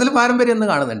 ക്ഷേത്രത്തിൽ പാരമ്പര്യം എന്ന്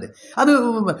കാണുന്നുണ്ട്. അത്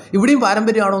ഇവിടെയും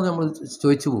പാരമ്പര്യമാണോ എന്ന് നമ്മൾ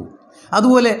ചോദിച്ചു പോകും.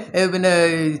 അതുപോലെ പിന്നെ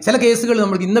ചില കേസുകൾ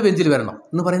നമ്മൾക്ക് ഇന്ന ബെഞ്ചിൽ വരണം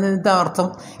എന്ന് പറയുന്നത് എന്താ അർത്ഥം?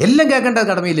 എല്ലാം കേൾക്കേണ്ട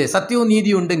കടമയില്ലേ? സത്യവും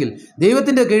നീതിയും ഉണ്ടെങ്കിൽ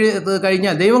ദൈവത്തിൻ്റെ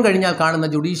ദൈവം കഴിഞ്ഞാൽ കാണുന്ന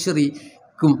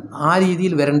ജുഡീഷ്യറിക്കും ആ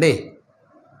രീതിയിൽ വരണ്ടേ?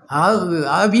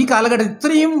 ഈ കാലഘട്ടം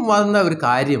ഇത്രയും വന്ന ഒരു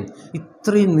കാര്യം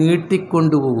ഇത്രയും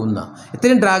നീട്ടിക്കൊണ്ടുപോകുന്ന,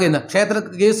 ഇത്രയും ഡ്രാഗ് ചെയ്യുന്ന ക്ഷേത്ര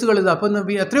കേസുകൾ ഇത് അപ്പം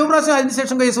എത്രയോ പ്രാവശ്യം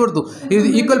അതിനുശേഷം കേസ് കൊടുത്തു.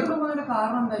 ഈക്വൽ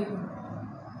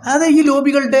അത് ഈ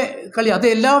ലോബികളുടെ കളി, അത്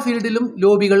എല്ലാ ഫീൽഡിലും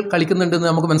ലോബികൾ കളിക്കുന്നുണ്ടെന്ന്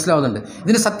നമുക്ക് മനസ്സിലാവുന്നുണ്ട്.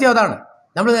 ഇതിൻ്റെ സത്യം അതാണ്.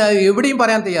 നമ്മൾ എവിടെയും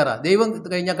പറയാൻ തയ്യാറാണ്. ദൈവം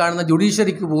കഴിഞ്ഞാൽ കാണുന്ന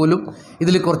ജുഡീഷ്യറിക്ക് പോലും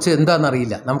ഇതിൽ കുറച്ച്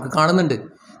എന്താണെന്നറിയില്ല, നമുക്ക് കാണുന്നുണ്ട്.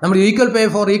 നമ്മൾ ഈക്വൽ പേ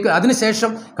ഫോർ ഈക്വൽ,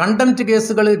 അതിനുശേഷം കണ്ടംപ്റ്റ്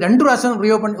കേസുകൾ 2 പ്രാവശ്യം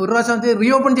ഒരു പ്രാവശ്യം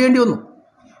റീഓപ്പൺ ചെയ്യേണ്ടി വന്നു.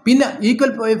 പിന്നെ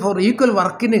equal pay for equal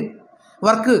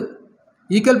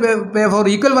equal pay for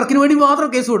equal വർക്കിന് വേണ്ടി മാത്രം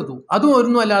കേസ് കൊടുത്തു. അതും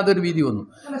ഒന്നും അല്ലാതെ ഒരു വീതി വന്നു.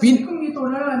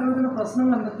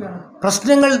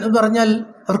 പ്രശ്നങ്ങൾ എന്ന് പറഞ്ഞാൽ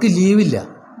അവർക്ക് ലീവില്ല.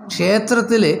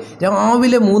 ക്ഷേത്രത്തിൽ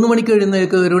രാവിലെ 3 മണിക്ക്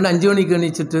എഴുന്നേൽക്കുന്നവരുണ്ട്, 5 മണിക്ക്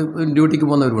എണീച്ചിട്ട് ഡ്യൂട്ടിക്ക്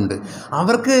പോകുന്നവരുണ്ട്.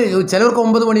 അവർക്ക് ചിലവർക്ക്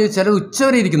 9 മണി, ചിലർ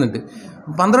ഉച്ചവരെ ഇരിക്കുന്നുണ്ട്.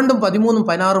 12, 13,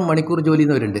 16 മണിക്കൂർ ജോലി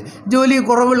ചെയ്യുന്നവരുണ്ട്. ജോലി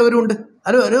കുറവുള്ളവരുണ്ട്.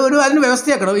 അതിന്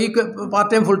വ്യവസ്ഥയാക്കണം. ഈ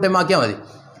പാർട്ട് ടൈം ഫുൾ ടൈം ആക്കിയാൽ മതി.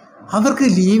 അവർക്ക്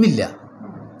ലീവില്ല.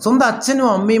 സ്വന്തം അച്ഛനും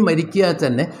അമ്മയും മരിക്കുക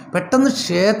തന്നെ പെട്ടെന്ന്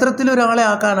ക്ഷേത്രത്തിൽ ഒരാളെ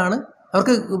ആക്കാനാണ്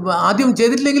അവർക്ക്. ആദ്യം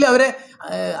ചെയ്തിട്ടില്ലെങ്കിൽ അവരെ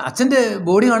അച്ഛൻ്റെ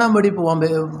ബോഡി കാണാൻ വേണ്ടി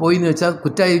പോയി എന്ന് വെച്ചാൽ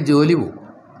കുറ്റമായി ജോലി പോകും.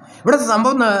 ഇവിടുത്തെ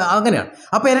സംഭവം അങ്ങനെയാണ്.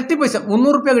 അപ്പോൾ ഇരട്ടി പൈസ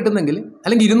 300 രൂപ കിട്ടുന്നെങ്കിൽ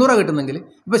അല്ലെങ്കിൽ 200 കിട്ടുന്നെങ്കിൽ,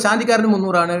 ഇപ്പോൾ ശാന്തിക്കാരന്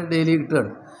 300 ഡെയിലി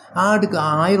കിട്ടുകയാണ്.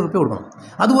 1000 രൂപ കൊടുക്കണം.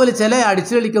 അതുപോലെ ചില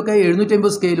അടിച്ചുകളിക്കൊക്കെ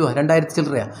 750 സ്കെയിലോ 2000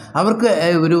 ചില്ലറയാണ്. അവർക്ക്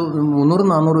ഒരു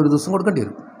 300-400 ഒരു ദിവസം കൊടുക്കേണ്ടി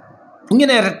വരും.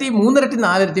 ഇങ്ങനെ ഇരട്ടി 3 ഇരട്ടി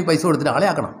 4 ഇരട്ടി പൈസ കൊടുത്തിട്ട് ആളെ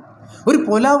ആക്കണം. ഒരു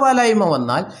പൊലവാലായ്മ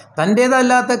വന്നാൽ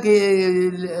തൻ്റേതല്ലാത്ത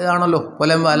ആണല്ലോ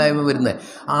പൊലവാലായ്മ വരുന്നത്.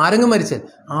 ആരെങ്കിലും മരിച്ചാൽ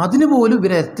അതിന് പോലും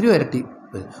ഇവരെ എത്രയോ ഇരട്ടി.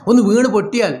 ഒന്ന് വീണ്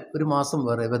പൊട്ടിയാൽ ഒരു മാസം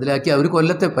വേറെ ബദലാക്കി ഒരു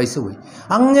കൊല്ലത്തെ പൈസ പോയി.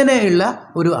 അങ്ങനെയുള്ള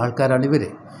ഒരു ആൾക്കാരാണ്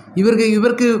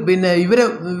ഇവർക്ക്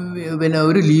പിന്നെ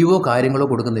ഒരു ലീവോ കാര്യങ്ങളോ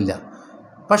കൊടുക്കുന്നില്ല.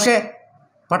 പക്ഷേ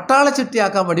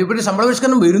പട്ടാളച്ചിട്ടിയാക്കാൻ വേണ്ടി ഇവിടെ ശമ്പള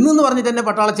പരിഷ്കരണം വരുന്നു എന്ന് പറഞ്ഞിട്ട് തന്നെ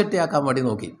പട്ടാളച്ചിട്ടിയാക്കാൻ വേണ്ടി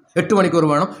നോക്കി. 8 മണിക്കൂർ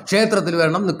വേണം, ക്ഷേത്രത്തിൽ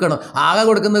വരണം, നിൽക്കണം. ആകെ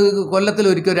കൊടുക്കുന്നത് കൊല്ലത്തിൽ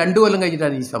ഒരിക്കൽ 2 കൊല്ലം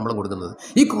കഴിഞ്ഞിട്ടാണ് ഈ ശമ്പളം കൊടുക്കുന്നത്.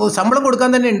 ഈ ശമ്പളം കൊടുക്കാൻ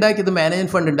തന്നെ ഉണ്ടാക്കിയത്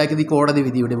മാനേജ്മെൻറ്റ് ഫണ്ട് ഉണ്ടാക്കിയത് ഈ കോടതി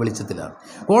വിധിയുടെ വെളിച്ചത്തിലാണ്.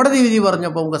 കോടതി വിധി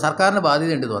പറഞ്ഞപ്പോൾ സർക്കാരിന്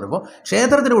ബാധ്യതയുണ്ടെന്ന് പറഞ്ഞപ്പോൾ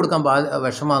ക്ഷേത്രത്തിന് കൊടുക്കാൻ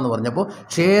വിഷമമാണെന്ന് പറഞ്ഞപ്പോൾ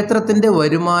ക്ഷേത്രത്തിൻ്റെ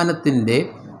വരുമാനത്തിൻ്റെ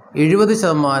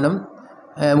 70%,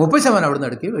 30% അവിടെ നിന്ന്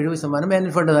എടുക്കി, 70%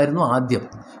 മാനേജ്മെൻറ്റ് ഫണ്ട് ആയിരുന്നു ആദ്യം.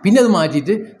 പിന്നെ അത്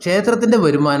മാറ്റിയിട്ട് ക്ഷേത്രത്തിൻ്റെ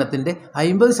വരുമാനത്തിൻ്റെ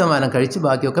 50% കഴിച്ച്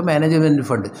ബാക്കിയൊക്കെ മാനേജ്മെൻറ്റ്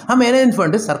ഫണ്ട്. ആ മാനേജ്മെൻറ്റ്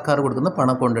ഫണ്ട് സർക്കാർ കൊടുക്കുന്ന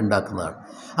പണം കൊണ്ട് ഉണ്ടാക്കുന്നതാണ്.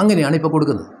 അങ്ങനെയാണ് ഇപ്പോൾ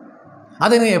കൊടുക്കുന്നത്.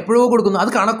 അതെങ്ങനെ എപ്പോഴോ കൊടുക്കുന്നു, അത്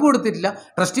കണക്ക് കൊടുത്തിട്ടില്ല.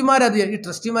 ട്രസ്റ്റിമാരത് ഈ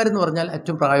ട്രസ്റ്റിമാരെന്ന് പറഞ്ഞാൽ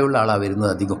ഏറ്റവും പ്രായമുള്ള ആളാണ്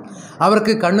വരുന്നത് അധികം.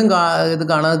 അവർക്ക് കണ്ണും ഇത്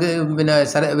കാണാതെ പിന്നെ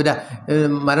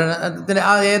മരണത്തിന്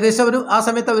ഏകദേശം ആ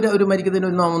സമയത്ത് അവർ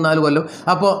മരിക്കുന്നതിന് 3-4 കൊല്ലം.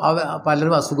 അപ്പോൾ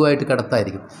പലരും അസുഖമായിട്ട്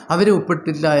കിടത്തായിരിക്കും. അവർ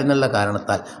ഒപ്പിട്ടില്ല എന്നുള്ള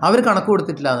കാരണത്താൽ, അവർ കണക്ക്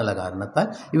കൊടുത്തിട്ടില്ല എന്നുള്ള കാരണത്താൽ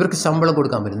ഇവർക്ക് ശമ്പളം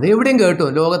കൊടുക്കാൻ പറ്റുന്നത്. എവിടെയും കേട്ടോ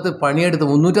ലോകത്ത് പണിയെടുത്ത്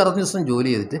 365 ദിവസം ജോലി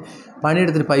ചെയ്തിട്ട്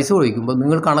പണിയെടുത്തിട്ട് പൈസ കൊടുക്കുമ്പോൾ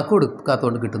നിങ്ങൾ കണക്ക്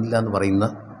കൊടുക്കാത്തതുകൊണ്ട് കിട്ടുന്നില്ല എന്ന് പറയുന്ന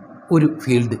ഒരു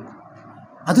ഫീൽഡ്,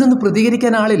 അതിനൊന്നും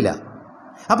പ്രതികരിക്കാൻ ആളില്ല.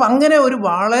 അപ്പം അങ്ങനെ ഒരു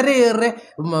വളരെയേറെ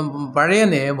പഴയ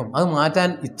നിയമം അത് മാറ്റാൻ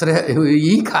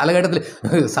ഈ കാലഘട്ടത്തിൽ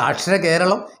സാക്ഷര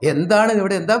കേരളം എന്താണ്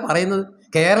ഇവിടെ എന്താ പറയുന്നത്?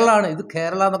 കേരളമാണ് ഇത്,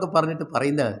 കേരള എന്നൊക്കെ പറഞ്ഞിട്ട്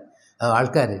പറയുന്ന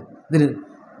ആൾക്കാർ ഇതിന്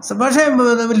പക്ഷേ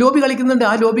ലോബി കളിക്കുന്നുണ്ട്.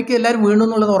 ആ ലോബിക്ക് എല്ലാവരും വീണു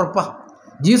എന്നുള്ളത് ഉറപ്പാണ്.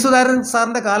 ജി സുധാകരൻ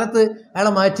സാറിൻ്റെ കാലത്ത്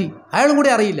അയാളെ മാറ്റി, അയാളും കൂടി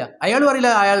അറിയില്ല, അയാളും അറിയില്ല.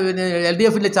 അയാൾ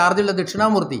LDFിൻ്റെ ചാർജുള്ള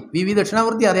ദക്ഷിണാമൂർത്തി VV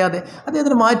ദക്ഷിണാമൂർത്തി അറിയാതെ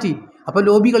അദ്ദേഹത്തിന് മാറ്റി. അപ്പോൾ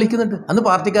ലോബി കളിക്കുന്നുണ്ട്. അന്ന്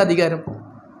പാർട്ടിക്ക് അധികാരം,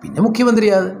 പിന്നെ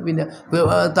മുഖ്യമന്ത്രിയാണ് പിന്നെ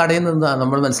തടയുന്നതാണ്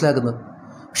നമ്മൾ മനസ്സിലാക്കുന്നത്.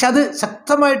 പക്ഷെ അത്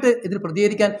ശക്തമായിട്ട് ഇതിന്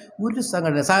പ്രതികരിക്കാൻ ഒരു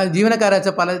സംഘടന ജീവനക്കാരാച്ച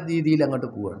പല രീതിയിൽ അങ്ങോട്ട്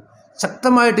പോവുകയാണ്.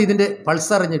 ശക്തമായിട്ട് ഇതിൻ്റെ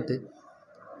പൾസറിഞ്ഞിട്ട്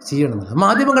ചെയ്യണമെന്നില്ല.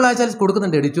 മാധ്യമങ്ങളാച്ചാൽ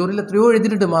കൊടുക്കുന്നുണ്ട്, എഡിറ്റോറിയൽ എത്രയോ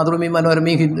എഴുതിയിട്ടുണ്ട്, മാതൃഭൂമിയും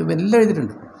മനോരമയും ഹിന്ദുവും എല്ലാം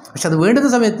എഴുതിയിട്ടുണ്ട്. പക്ഷെ അത് വേണ്ടുന്ന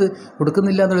സമയത്ത്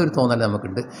കൊടുക്കുന്നില്ല എന്നുള്ളൊരു തോന്നൽ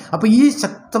നമുക്കുണ്ട്. അപ്പോൾ ഈ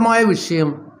ശക്തമായ വിഷയം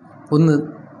ഒന്ന്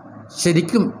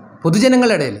ശരിക്കും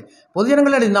പൊതുജനങ്ങളുടെ ഇടയിൽ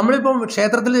നമ്മളിപ്പം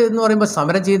ക്ഷേത്രത്തിൽ എന്ന് പറയുമ്പോൾ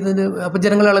സമരം ചെയ്യുന്നതിന് അപ്പം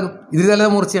ജനങ്ങളെ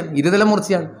ഇരുതല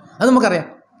മൂർച്ചയാണ് അത് നമുക്കറിയാം.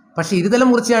 പക്ഷേ ഇരുതല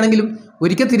മൂർച്ചയാണെങ്കിലും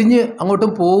ഒരിക്കൽ തിരിഞ്ഞ്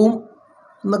അങ്ങോട്ടും പോവും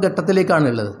എന്ന ഘട്ടത്തിലേക്കാണ്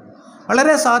ഉള്ളത്.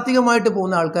 വളരെ സാത്വികമായിട്ട്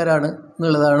പോകുന്ന ആൾക്കാരാണ്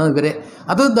എന്നുള്ളതാണ് ഇവരെ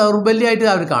അത് ദൗർബല്യമായിട്ട്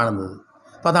അവർ കാണുന്നത്.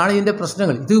 അപ്പോൾ അതാണ് ഇതിൻ്റെ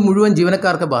പ്രശ്നങ്ങൾ. ഇത് മുഴുവൻ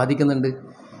ജീവനക്കാർക്ക് ബാധിക്കുന്നുണ്ട്.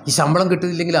 ഈ ശമ്പളം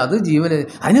കിട്ടുന്നില്ലെങ്കിൽ അത്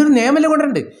അതിനൊരു നിയമം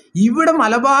കൊണ്ടുണ്ട്. ഇവിടെ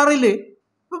മലബാറിൽ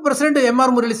ഇപ്പോൾ പ്രസിഡന്റ് MR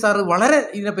മുരളി സാറ് വളരെ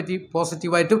ഇതിനെപ്പറ്റി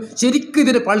പോസിറ്റീവായിട്ടും ശരിക്കും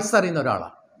ഇതിന് പൾസ് അറിയുന്ന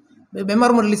ഒരാളാണ്.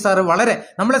 MR മുരളി സാറ് വളരെ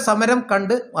നമ്മളെ സമരം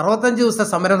കണ്ട് 65 ദിവസത്തെ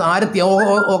സമരം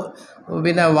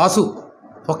പിന്നെ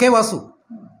വാസു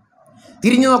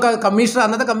തിരിഞ്ഞു നോക്കാം.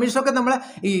 അന്നത്തെ കമ്മീഷണറൊക്കെ നമ്മളെ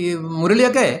ഈ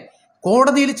മുരളിയൊക്കെ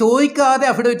കോടതിയിൽ ചോദിക്കാതെ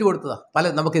അഫിഡവിറ്റ് കൊടുത്തതാണ്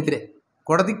നമുക്കെതിരെ.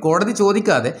 കോടതി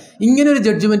ചോദിക്കാതെ ഇങ്ങനൊരു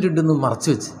ജഡ്ജ്മെൻ്റ് ഉണ്ടെന്ന് മറച്ചു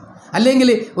വെച്ച്, അല്ലെങ്കിൽ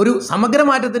ഒരു സമഗ്ര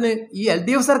മാറ്റത്തിന് ഈ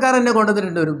LDF സർക്കാർ തന്നെ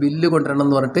കൊണ്ടുവന്നിട്ടുണ്ട്. ഒരു ബില്ല് കൊണ്ടുവരണം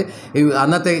എന്ന് പറഞ്ഞിട്ട്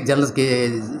അന്നത്തെ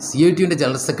CITയുടെ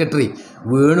ജനറൽ സെക്രട്ടറി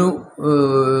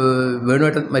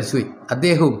വേണുവേട്ടൻ മരിച്ചുപോയി.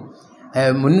 അദ്ദേഹവും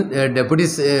മുൻ ഡെപ്യൂട്ടി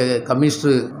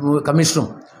കമ്മീഷണറും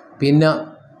പിന്നെ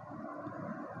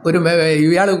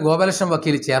ഇയാൾ ഗോപാലകൃഷ്ണൻ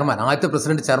വക്കീൽ ചെയർമാൻ, ആദ്യത്തെ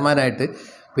പ്രസിഡന്റ് ചെയർമാനായിട്ട്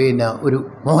പിന്നെ ഒരു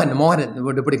മോഹനൻ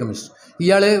ഡെപ്യൂട്ടി കമ്മീഷണർ,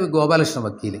 ഇയാൾ ഗോപാലകൃഷ്ണൻ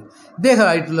വക്കീൽ,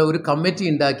 ഇദ്ദേഹമായിട്ടുള്ള ഒരു കമ്മിറ്റി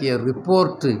ഉണ്ടാക്കിയ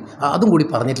റിപ്പോർട്ട് അതും കൂടി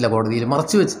പറഞ്ഞിട്ടില്ല, കോടതിയിൽ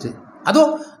മറച്ചു വെച്ചിട്ട്. അതോ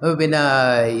പിന്നെ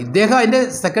ഇദ്ദേഹം അതിൻ്റെ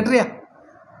സെക്രട്ടറിയാണ്.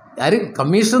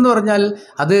 കമ്മീഷൻ എന്ന് പറഞ്ഞാൽ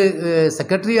അത്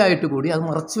സെക്രട്ടറി ആയിട്ട് കൂടി അത്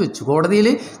മറച്ചു വെച്ചു. കോടതിയിൽ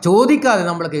ചോദിക്കാതെ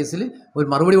നമ്മളെ കേസിൽ ഒരു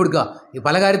മറുപടി കൊടുക്കുക.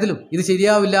 പല കാര്യത്തിലും ഇത്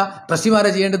ശരിയാവില്ല,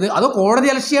 ട്രസ്റ്റിമാരെ ചെയ്യേണ്ടത്. അതോ കോടതി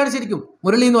അലക്ഷ്യമാണ് ശരിക്കും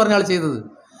മുരളി എന്ന് പറഞ്ഞ ആൾ ചെയ്തത്.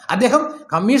 അദ്ദേഹം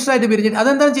കമ്മീഷണറായിട്ട് പിരിഞ്ഞിട്ട്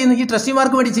അതെന്താണ് ചെയ്യുന്നത്? ഈ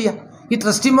ട്രസ്റ്റിമാർക്ക് വേണ്ടി ചെയ്യാം. ഈ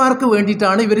ട്രസ്റ്റിമാർക്ക്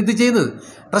വേണ്ടിയിട്ടാണ് ഇവരിത് ചെയ്യുന്നത്.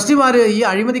 ട്രസ്റ്റിമാർ ഈ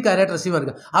അഴിമതിക്കാരായ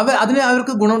ട്രസ്റ്റിമാർക്ക്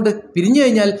അവർക്ക് ഗുണമുണ്ട്. പിരിഞ്ഞു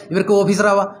കഴിഞ്ഞാൽ ഇവർക്ക്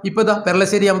ഓഫീസറാവാം. ഇപ്പോൾ ഇതാ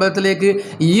പെരളശ്ശേരി അമ്പലത്തിലേക്ക്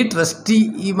ഈ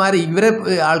ഇവരെ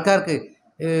ആൾക്കാർക്ക്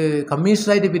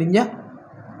കമ്മീഷണറായിട്ട് പിരിഞ്ഞ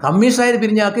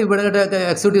ആൾക്ക് ഇവിടെ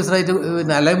എക്സിക്യൂട്ടീവ്സായിട്ട്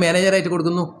അല്ലെങ്കിൽ മാനേജറായിട്ട്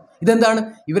കൊടുക്കുന്നു. ഇതെന്താണ്?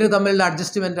 ഇവർ തമ്മിലുള്ള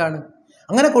അഡ്ജസ്റ്റ്മെൻ്റാണ്.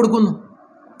 അങ്ങനെ കൊടുക്കുന്നു.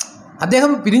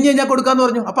 അദ്ദേഹം പിരിഞ്ഞു കഴിഞ്ഞാൽ കൊടുക്കാമെന്ന്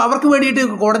പറഞ്ഞു. അപ്പോൾ അവർക്ക് വേണ്ടിയിട്ട്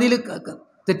കോടതിയിൽ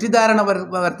തെറ്റിദ്ധാരണ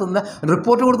വരുത്തുന്ന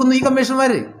റിപ്പോർട്ട് കൊടുക്കുന്നു ഈ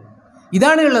കമ്മീഷന്മാർ.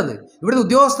 ഇതാണ് ഉള്ളത്. ഇവിടുത്തെ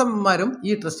ഉദ്യോഗസ്ഥന്മാരും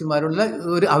ഈ ട്രസ്റ്റിമാരുള്ള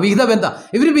ഒരു അവിഹിത ബന്ധം.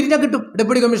 ഇവർ പിരിഞ്ഞാൽ കിട്ടും.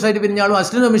 ഡെപ്യൂട്ടി കമ്മീഷണറായിട്ട് പിരിഞ്ഞ ആളും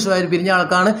അസിസ്റ്റന്റ് കമ്മീഷണറായിട്ട് പിരിഞ്ഞ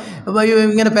ആൾക്കാണ്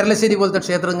ഇങ്ങനെ പെരളശ്ശേരി പോലത്തെ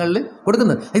ക്ഷേത്രങ്ങളിൽ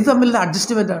കൊടുക്കുന്നത്. ഇത് തമ്മിലുള്ള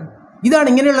അഡ്ജസ്റ്റ്മെൻ്റാണ്. ഇതാണ്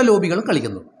ഇങ്ങനെയുള്ള ലോബികൾ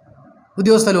കളിക്കുന്നത്,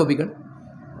 ഉദ്യോഗസ്ഥ ലോബികൾ,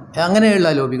 അങ്ങനെയുള്ള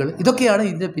ലോബികൾ. ഇതൊക്കെയാണ്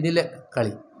ഇതിൻ്റെ പിന്നിലെ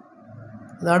കളി.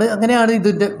 അങ്ങനെയാണ്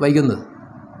ഇതിൻ്റെ വൈകുന്നത്.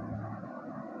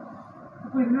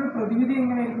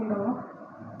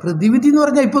 പ്രതിവിധി എന്ന്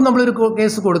പറഞ്ഞാൽ ഇപ്പം നമ്മളൊരു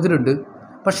കേസ് കൊടുത്തിട്ടുണ്ട്.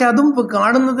 പക്ഷേ അതും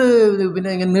കാണുന്നത് പിന്നെ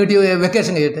ഇങ്ങനെ നീട്ടി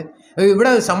വെക്കേഷൻ കഴിയട്ടെ, ഇവിടെ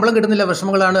ശമ്പളം കിട്ടുന്നില്ല,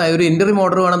 വിഷമങ്ങളാണ്, ഒരു ഇൻ്റർവ്യൂ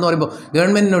ഓർഡർ വേണമെന്ന് പറയുമ്പോൾ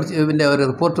ഗവൺമെൻറ്റിനോട് പിന്നെ ഒരു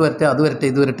റിപ്പോർട്ട് വരട്ടെ, അത് വരട്ടെ,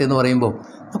 ഇത് വരട്ടെ എന്ന് പറയുമ്പോൾ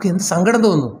നമുക്ക് എന്ത് സങ്കടം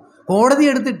തോന്നുന്നു. കോടതി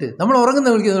എടുത്തിട്ട് നമ്മൾ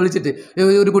വിളിച്ചിട്ട്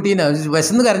ഒരു കുട്ടീനെ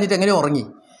വിശന്ന് കരഞ്ഞിട്ട് എങ്ങനെ ഉറങ്ങി,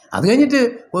 അത് കഴിഞ്ഞിട്ട്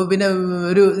പിന്നെ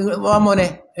ഒരു മോനെ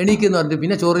എണീക്കെന്ന് പറഞ്ഞിട്ട്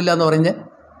പിന്നെ ചോറില്ല എന്ന് പറഞ്ഞ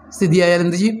സ്ഥിതിയായാൽ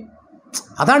എന്ത് ചെയ്യും?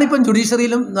 അതാണിപ്പം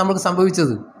ജുഡീഷ്യറിയിലും നമുക്ക്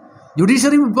സംഭവിച്ചത്.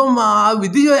 ജുഡീഷ്യറി ഇപ്പം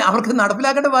വിധി അവർക്ക്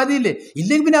നടപ്പിലാക്കേണ്ട ബാധ്യതയില്ലേ?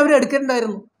 ഇല്ലെങ്കിൽ പിന്നെ അവർ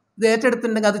എടുക്കേണ്ടായിരുന്നു. ഇത്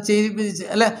ഏറ്റെടുത്തിട്ടുണ്ടെങ്കിൽ അത്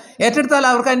ഏറ്റെടുത്താൽ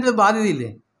അവർക്ക് അതിൻ്റെ ബാധ്യതയില്ലേ?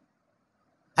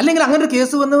 അല്ലെങ്കിൽ അങ്ങനെ ഒരു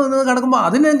കേസ് വന്ന് കിടക്കുമ്പോൾ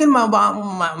അതിനെങ്കിലും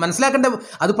മനസ്സിലാക്കേണ്ട,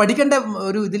 അത് പഠിക്കേണ്ട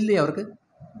ഒരു ഇതില്ലേ അവർക്ക്?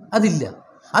 അതില്ല.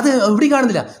 അത് എവിടെ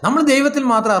കാണുന്നില്ല. നമ്മൾ ദൈവത്തിൽ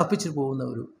മാത്രം അർപ്പിച്ച് പോകുന്ന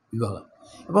ഒരു വിഭാഗം.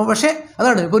 അപ്പോൾ പക്ഷേ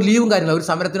അതാണ് ഇപ്പോൾ ലീവും കാര്യങ്ങളും ഒരു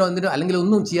സമരത്തിനോ എന്തിനോ അല്ലെങ്കിൽ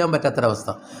ഒന്നും ചെയ്യാൻ പറ്റാത്തൊരവസ്ഥ,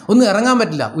 ഒന്നും ഇറങ്ങാൻ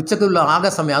പറ്റില്ല, ഉച്ചക്കുള്ള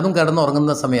ആകെ സമയം, അതും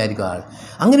കിടന്നുറങ്ങുന്ന സമയമായിരിക്കും ആൾ.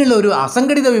 അങ്ങനെയുള്ള ഒരു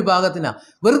അസംഘടിത വിഭാഗത്തിനാണ്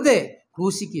വെറുതെ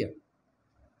ക്രൂശിക്കുക.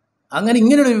 അങ്ങനെ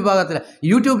ഇങ്ങനെയുള്ള വിഭാഗത്തിന്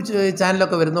യൂട്യൂബ്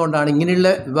ചാനലൊക്കെ വരുന്നതുകൊണ്ടാണ് ഇങ്ങനെയുള്ള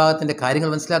വിഭാഗത്തിൻ്റെ കാര്യങ്ങൾ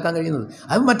മനസ്സിലാക്കാൻ കഴിയുന്നത്.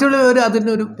 അത് മറ്റുള്ളവർ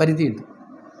അതിനൊരു പരിധിയുണ്ട്.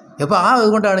 അപ്പോൾ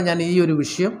അതുകൊണ്ടാണ് ഞാൻ ഈ ഒരു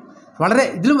വിഷയം വളരെ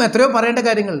ഇതിലും എത്രയോ പറയേണ്ട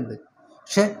കാര്യങ്ങളുണ്ട്.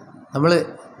 പക്ഷേ നമ്മൾ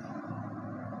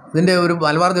ഇതിൻ്റെ ഒരു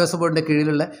മലബാർ ദേവസ്വം ബോർഡിൻ്റെ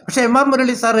കീഴിലുള്ള പക്ഷേ എം ആർ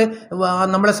മുരളി സാറ്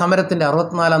നമ്മളെ സമരത്തിൻ്റെ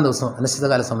 64-ാം ദിവസം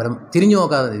അനിശ്ചിതകാല സമരം തിരിഞ്ഞു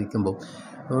നോക്കാതെ ഇരിക്കുമ്പോൾ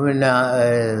പിന്നെ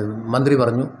മന്ത്രി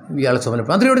പറഞ്ഞു ഇയാളെ ചുമതല.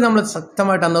 മന്ത്രിയോട് നമ്മൾ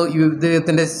ശക്തമായിട്ട് അന്ന്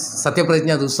ഇദ്ദേഹത്തിൻ്റെ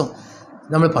സത്യപ്രതിജ്ഞ ദിവസം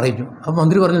നമ്മൾ പറഞ്ഞു. അപ്പോൾ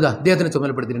മന്ത്രി പറഞ്ഞു അദ്ദേഹത്തിനെ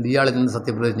ചുമതലപ്പെടുത്തിയിട്ടുണ്ട്, ഇയാളിൽ നിന്ന്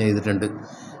സത്യപ്രതിജ്ഞ ചെയ്തിട്ടുണ്ട്.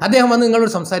 അദ്ദേഹം വന്ന്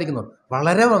നിങ്ങളോട് സംസാരിക്കുന്നു.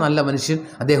 വളരെ നല്ല മനുഷ്യൻ.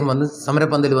 അദ്ദേഹം വന്ന്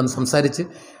സമരപന്തലിൽ വന്ന് സംസാരിച്ച്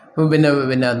പിന്നെ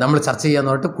നമ്മൾ ചർച്ച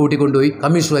ചെയ്യാന്ന് പറഞ്ഞിട്ട് കൂട്ടിക്കൊണ്ടുപോയി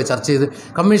കമ്മീഷണറുമായി ചർച്ച ചെയ്ത്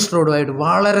കമ്മീഷണറോടുമായിട്ട്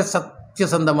വളരെ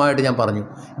സത്യസന്ധമായിട്ട് ഞാൻ പറഞ്ഞു.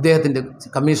 ഇദ്ദേഹത്തിൻ്റെ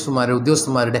കമ്മീഷണർമാരുടെ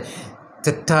ഉദ്യോഗസ്ഥന്മാരുടെ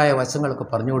തെറ്റായ വശങ്ങളൊക്കെ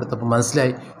പറഞ്ഞു കൊടുത്തപ്പോൾ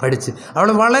മനസ്സിലായി, പഠിച്ച്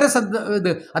അവിടെ വളരെ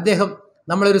അദ്ദേഹം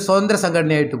നമ്മളൊരു സ്വതന്ത്ര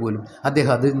സംഘടനയായിട്ട് പോലും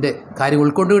അദ്ദേഹം അതിൻ്റെ കാര്യം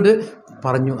ഉൾക്കൊണ്ടുകൊണ്ട്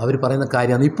പറഞ്ഞു. അവർ പറയുന്ന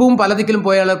കാര്യമാണ് ഇപ്പവും പലതിക്കലും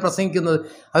പോയ ആൾ പ്രസംഗിക്കുന്നത്.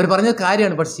 അവർ പറഞ്ഞ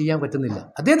കാര്യമാണ്, പക്ഷെ ചെയ്യാൻ പറ്റുന്നില്ല,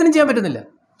 അദ്ദേഹത്തിനും ചെയ്യാൻ പറ്റുന്നില്ല.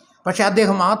 പക്ഷേ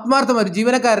അദ്ദേഹം ആത്മാർത്ഥമായ ഒരു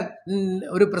ജീവനക്കാരൻ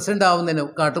ഒരു പ്രസിഡന്റ്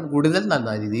ആവുന്നതിനെക്കാട്ടും കൂടുതൽ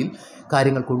നല്ല രീതിയിൽ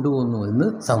കാര്യങ്ങൾ കൊണ്ടുപോകുന്നു എന്ന്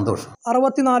സന്തോഷം.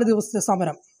 64 ദിവസത്തെ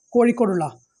സമരം കോഴിക്കോടുള്ള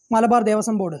മലബാർ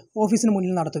ദേവസ്വം ബോർഡ് ഓഫീസിന്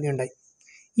മുന്നിൽ നടത്തുകയുണ്ടായി.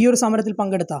 ഈ ഒരു സമരത്തിൽ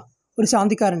പങ്കെടുത്ത ഒരു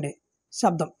ശാന്തിക്കാരൻ്റെ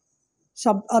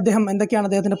അദ്ദേഹം എന്തൊക്കെയാണ്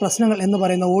അദ്ദേഹത്തിൻ്റെ പ്രശ്നങ്ങൾ എന്ന്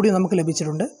പറയുന്ന ഓഡിയോ നമുക്ക്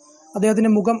ലഭിച്ചിട്ടുണ്ട്.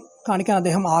 അദ്ദേഹത്തിൻ്റെ മുഖം കാണിക്കാൻ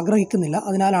അദ്ദേഹം ആഗ്രഹിക്കുന്നില്ല,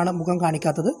 അതിനാലാണ് മുഖം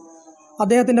കാണിക്കാത്തത്.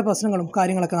 അദ്ദേഹത്തിൻ്റെ പ്രശ്നങ്ങളും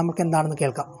കാര്യങ്ങളൊക്കെ നമുക്ക് എന്താണെന്ന്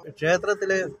കേൾക്കാം.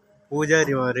 ക്ഷേത്രത്തിലെ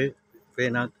പൂജാരിമാർ,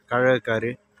 പിന്നെ കഴകക്കാർ,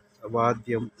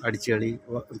 വാദ്യം, അടിച്ചുകളി,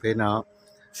 പിന്നെ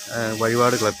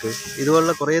വഴിപാട് ക്ലർക്ക്,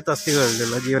 ഇതുപോലുള്ള കുറേ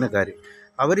തസ്തികകളിലുള്ള ജീവനക്കാർ,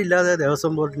 അവരില്ലാതെ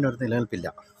ദേവസ്വം ബോർഡിൻ്റെ ഒരു നിലനിൽപ്പില്ല.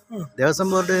 ദേവസ്വം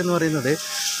ബോർഡ് എന്ന് പറയുന്നത്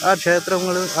ആ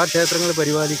ക്ഷേത്രങ്ങൾ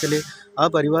പരിപാലിക്കൽ, ആ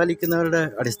പരിപാലിക്കുന്നവരുടെ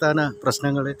അടിസ്ഥാന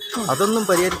പ്രശ്നങ്ങൾ അതൊന്നും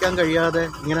പരിഹരിക്കാൻ കഴിയാതെ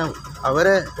ഇങ്ങനെ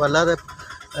അവരെ വല്ലാതെ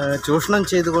ചൂഷണം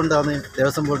ചെയ്തുകൊണ്ടാണ്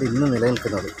ദേവസ്വം ബോർഡ് ഇന്ന്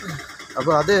നിലനിൽക്കുന്നത്.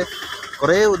 അപ്പോൾ അത്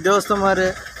കുറേ ഉദ്യോഗസ്ഥന്മാർ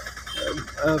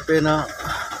പിന്നെ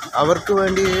അവർക്ക്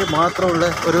വേണ്ടി മാത്രമുള്ള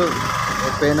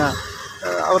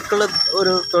അവർക്കുള്ള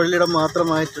ഒരു തൊഴിലിടം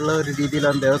മാത്രമായിട്ടുള്ള ഒരു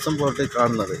രീതിയിലാണ് ദേവസ്വം ബോർഡ്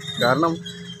കാണുന്നത്. കാരണം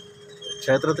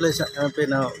ക്ഷേത്രത്തിലെ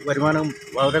വരുമാനം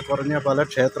വളരെ കുറഞ്ഞ പല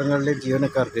ക്ഷേത്രങ്ങളിലെയും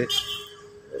ജീവനക്കാർക്ക്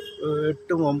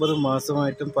 8-9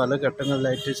 മാസമായിട്ടും പല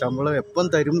ഘട്ടങ്ങളിലായിട്ട് ശമ്പളം എപ്പം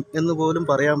തരും എന്ന് പോലും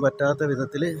പറയാൻ പറ്റാത്ത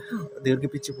വിധത്തിൽ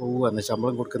ദീർഘിപ്പിച്ച് പോവുകയാണ്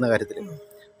ശമ്പളം കൊടുക്കുന്ന കാര്യത്തിൽ.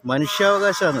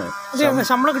 മനുഷ്യാവകാശമാണ്.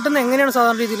 ശമ്പളം കിട്ടുന്നത് എങ്ങനെയാണ്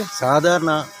സാധാരണ രീതിയിൽ?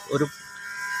 സാധാരണ ഒരു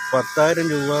 10,000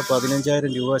 രൂപ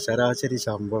 15,000 രൂപ ശരാശരി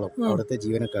ശമ്പളം അവിടുത്തെ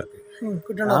ജീവനക്കാർക്ക്.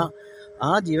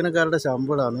 ആ ജീവനക്കാരുടെ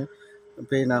ശമ്പളമാണ്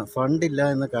ഫണ്ടില്ല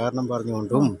എന്ന കാരണം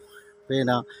പറഞ്ഞുകൊണ്ടും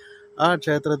ആ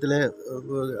ക്ഷേത്രത്തിലെ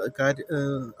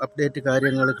അപ്ഡേറ്റ്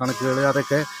കാര്യങ്ങൾ, കണക്കുകൾ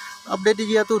അതൊക്കെ അപ്ഡേറ്റ്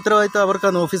ചെയ്യാത്ത ഉത്തരവാദിത്തം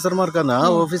അവർക്കാണ്, ഓഫീസർമാർക്കാണ്. ആ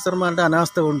ഓഫീസർമാരുടെ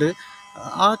അനാസ്ഥ കൊണ്ട്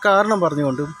ആ കാരണം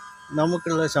പറഞ്ഞുകൊണ്ടും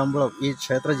നമുക്കുള്ള ശമ്പളം, ഈ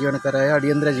ക്ഷേത്ര ജീവനക്കാരായ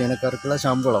അടിയന്തര ജീവനക്കാർക്കുള്ള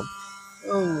ശമ്പളം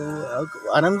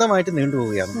അനന്തമായിട്ട്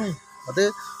നീണ്ടുപോവുകയാണ്. അത്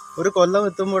ഒരു കൊല്ലം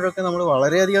എത്തുമ്പോഴൊക്കെ നമ്മൾ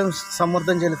വളരെയധികം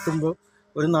സമ്മർദ്ദം ചെലുത്തുമ്പോൾ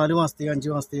ഒരു 4 മാസത്തേക്ക്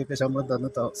 5 മാസത്തേക്കൊക്കെ ശമ്പളം തന്ന്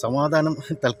സമാധാനം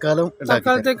തൽക്കാലം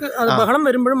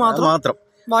മാത്രം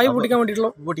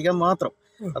പൂട്ടിക്കാൻ മാത്രം.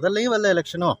 അതല്ലെങ്കിൽ വല്ല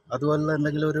ഇലക്ഷനോ അതുപോലെ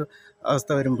എന്തെങ്കിലും ഒരു അവസ്ഥ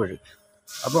വരുമ്പോൾ.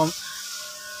 അപ്പം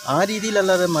ആ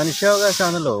രീതിയിലല്ലാതെ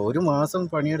മനുഷ്യാവകാശമാണല്ലോ ഒരു മാസം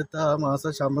പണിയെടുത്ത ആ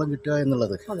മാസം ശമ്പളം കിട്ടുക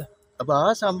എന്നുള്ളത്. അപ്പോൾ ആ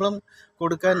ശമ്പളം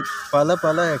കൊടുക്കാൻ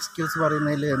പല എക്സ്ക്യൂസ്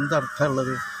പറയുന്നതിൽ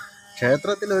എന്തർത്ഥമുള്ളത്?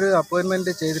 ക്ഷേത്രത്തിൽ ഒരു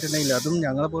അപ്പോയിൻമെൻറ്റ് ചെയ്തിട്ടുണ്ടെങ്കിൽ, അതും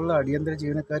ഞങ്ങളെപ്പോലുള്ള അടിയന്തര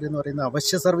ജീവനക്കാരെന്ന് പറയുന്ന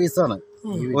അവശ്യ സർവീസാണ്.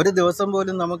 ഒരു ദിവസം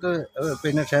പോലും നമുക്ക്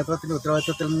ക്ഷേത്രത്തിൻ്റെ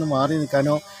ഉത്തരവാദിത്തത്തിൽ നിന്ന് മാറി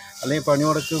നിൽക്കാനോ അല്ലെങ്കിൽ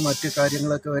പണിമുടക്ക് മറ്റ്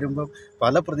കാര്യങ്ങളൊക്കെ വരുമ്പം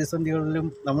പല പ്രതിസന്ധികളിലും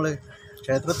നമ്മൾ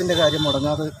ക്ഷേത്രത്തിൻ്റെ കാര്യം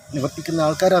മുടങ്ങാതെ നിവർത്തിക്കുന്ന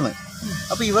ആൾക്കാരാണ്.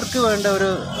 അപ്പോൾ ഇവർക്ക് വേണ്ട ഒരു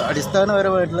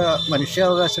അടിസ്ഥാനപരമായിട്ടുള്ള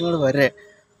മനുഷ്യാവകാശങ്ങൾ വരെ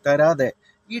തരാതെ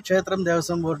ഈ ക്ഷേത്രം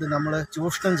ദേവസ്വം ബോർഡ് നമ്മളെ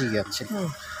ചൂഷണം ചെയ്യാൻ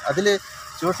അതിൽ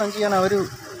ചൂഷണം ചെയ്യാൻ അവർ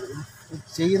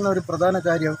ചെയ്യുന്ന ഒരു പ്രധാന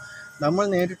കാര്യം, നമ്മൾ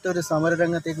നേരിട്ടൊരു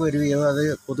സമരരംഗത്തേക്ക് വരികയോ അത്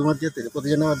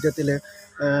പൊതുജനമധ്യത്തിൽ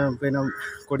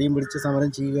കൊടിയും പിടിച്ച് സമരം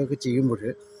ചെയ്യുകയൊക്കെ ചെയ്യുമ്പോൾ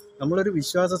നമ്മളൊരു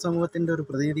വിശ്വാസ സമൂഹത്തിൻ്റെ ഒരു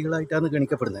പ്രതിനിധികളായിട്ടാണ്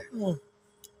ഗണിക്കപ്പെടുന്നത്.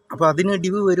 അപ്പോൾ അതിന്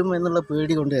ഇടിവ് വരും എന്നുള്ള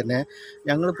പേടി കൊണ്ട് തന്നെ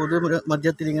ഞങ്ങൾ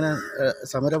പൊതുമധ്യത്തിൽ ഇങ്ങനെ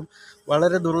സമരം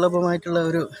വളരെ ദുർലഭമായിട്ടുള്ള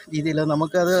ഒരു രീതിയിൽ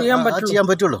നമുക്കത് ചെയ്യാൻ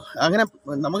പറ്റുള്ളൂ. അങ്ങനെ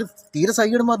നമുക്ക് തീരെ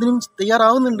സഹിടുമ്പോൾ അതിനും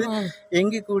തയ്യാറാവുന്നുണ്ട്,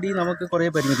 എങ്കിൽ കൂടി നമുക്ക് കുറേ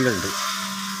പരിമിതികളുണ്ട്.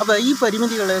 അപ്പോൾ ഈ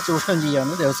പരിമിതികളെ ചൂഷണം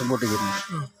ചെയ്യാമെന്ന് ദേവസ്വം ബോർഡ്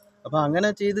ചെയ്യുന്നത്. അപ്പോൾ അങ്ങനെ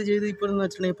ചെയ്ത് ഇപ്പോൾ എന്ന്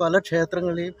വെച്ചിട്ടുണ്ടെങ്കിൽ പല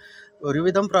ക്ഷേത്രങ്ങളെയും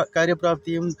ഒരുവിധം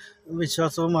കാര്യപ്രാപ്തിയും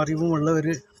വിശ്വാസവും അറിവും ഉള്ളവർ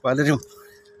പലരും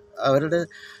അവരുടെ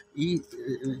ഈ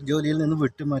ജോലിയിൽ നിന്ന്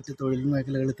വിട്ട് മറ്റ് തൊഴിൽ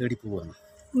മേഖലകൾ തേടി പോവുകയാണ്.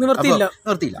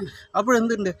 നിവർത്തിയില്ല.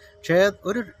 അപ്പോഴെന്തുണ്ട്,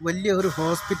 ഒരു വലിയ ഒരു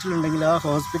ഹോസ്പിറ്റൽ ഉണ്ടെങ്കിൽ ആ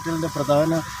ഹോസ്പിറ്റലിൻ്റെ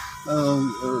പ്രധാന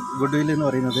ഗുഡ്വിൽ എന്ന്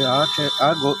പറയുന്നത്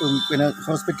പിന്നെ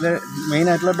ഹോസ്പിറ്റലിലെ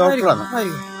മെയിനായിട്ടുള്ള ഡോക്ടറാണ്.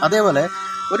 അതേപോലെ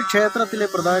ഒരു ക്ഷേത്രത്തിലെ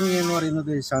പ്രധാനി എന്ന്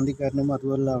പറയുന്നത് ശാന്തിക്കാരനും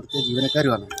അതുപോലെ അവിടുത്തെ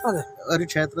ജീവനക്കാരുമാണ് ഒരു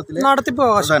ക്ഷേത്രത്തിലെ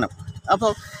പ്രധാനം.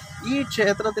 അപ്പോൾ ഈ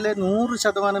ക്ഷേത്രത്തിലെ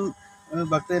 100%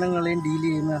 ഭക്തജനങ്ങളെയും ഡീൽ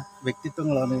ചെയ്യുന്ന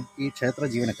വ്യക്തിത്വങ്ങളാണ് ഈ ക്ഷേത്ര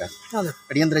ജീവനക്കാർ,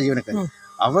 അടിയന്തര ജീവനക്കാർ.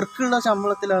 അവർക്കുള്ള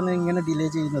ശമ്പളത്തിലാണ് ഇങ്ങനെ ഡിലേ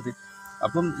ചെയ്യുന്നത്.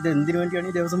 അപ്പം ഇത് എന്തിനു വേണ്ടിയാണ്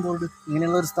ഈ ദേവസ്വം ബോർഡ്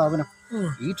ഇങ്ങനെയുള്ള ഒരു സ്ഥാപനം?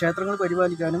 ഈ ക്ഷേത്രങ്ങൾ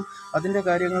പരിപാലിക്കാനും അതിൻ്റെ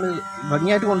കാര്യങ്ങൾ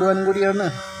ഭംഗിയായിട്ട് കൊണ്ടുപോകാനും കൂടിയാണ്.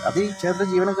 അത് ഈ ക്ഷേത്ര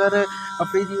ജീവനക്കാരെ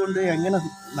അപ്രീതി കൊണ്ട് എങ്ങനെ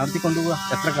നടത്തിക്കൊണ്ടുപോവുക,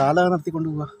 എത്ര കാലമാണ്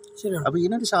നടത്തിക്കൊണ്ടുപോവുക? അപ്പോൾ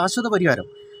ഇതിനൊരു ശാശ്വത പരിഹാരം,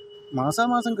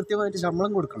 മാസാമാസം കൃത്യമായിട്ട്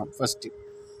ശമ്പളം കൊടുക്കണം ഫസ്റ്റ്.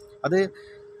 അത്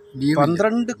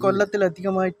 12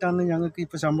 കൊല്ലത്തിലധികമായിട്ടാണ് ഞങ്ങൾക്ക്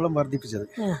ഇപ്പോൾ ശമ്പളം വർദ്ധിപ്പിച്ചത്.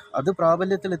 അത്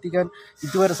പ്രാബല്യത്തിലെത്തിക്കാൻ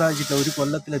ഇതുവരെ സാധിച്ചിട്ടില്ല, ഒരു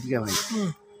കൊല്ലത്തിലധികമായി.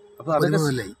 അപ്പോൾ അതൊക്കെ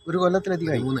ഒരു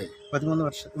കൊല്ലത്തിലധികമായി,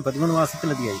 13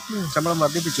 മാസത്തിലധികമായി ശമ്പളം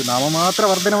വർദ്ധിപ്പിച്ചു. നാമമാത്ര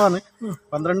വർധനവാണ്,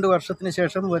 12 വർഷത്തിന്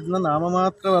ശേഷം വരുന്ന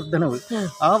നാമമാത്ര വർധനവ്.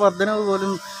 ആ വർധനവ്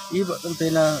പോലും ഈ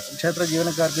പിന്നെ ക്ഷേത്ര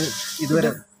ജീവനക്കാർക്ക്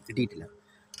ഇതുവരെ കിട്ടിയിട്ടില്ല.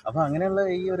 അപ്പോൾ അങ്ങനെയുള്ള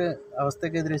ഈ ഒരു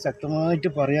അവസ്ഥക്കെതിരെ ശക്തമായിട്ട്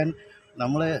പറയാൻ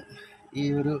നമ്മളെ ഈ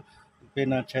ഒരു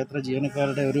പിന്നെ ക്ഷേത്ര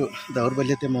ജീവനക്കാരുടെ ഒരു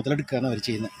ദൗർബല്യത്തെ മുതലെടുക്കുകയാണ് അവർ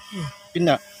ചെയ്യുന്നത്.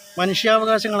 പിന്നെ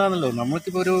മനുഷ്യാവകാശങ്ങളാണല്ലോ,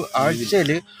 നമ്മൾക്കിപ്പോൾ ഒരു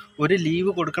ആഴ്ചയിൽ ഒരു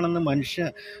ലീവ് കൊടുക്കണമെന്ന്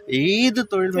ഏത്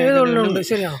തൊഴിൽ മേഖലയിലുണ്ട്.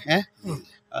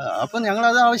 അപ്പം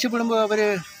ഞങ്ങളത് ആവശ്യപ്പെടുമ്പോൾ അവർ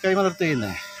കൈമലർത്ത്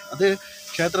ചെയ്യുന്നത് അത്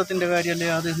ക്ഷേത്രത്തിൻ്റെ കാര്യമല്ലേ,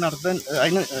 അത് നടത്താൻ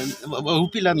അതിന്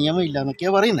വകുപ്പില്ല, നിയമമില്ല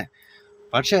എന്നൊക്കെയാണ് പറയുന്നത്.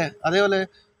 പക്ഷേ അതേപോലെ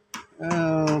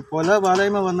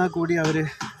പാലായ്മ വന്നാൽ കൂടി അവർ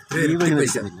ലീവ്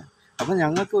അനുവദിക്കുന്നില്ല. അപ്പം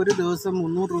ഞങ്ങൾക്ക് ഒരു ദിവസം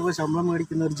 300 രൂപ ശമ്പളം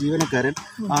മേടിക്കുന്ന ഒരു ജീവനക്കാരൻ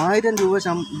 1000 രൂപ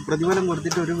പ്രതിഫലം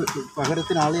കൊടുത്തിട്ട് ഒരു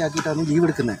പകരത്തിന് ആളെയാക്കിയിട്ടാണ് ലീവ്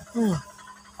എടുക്കുന്നത്.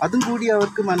 അതും കൂടി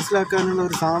അവർക്ക് മനസ്സിലാക്കാനുള്ള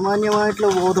ഒരു സാമാന്യമായിട്ടുള്ള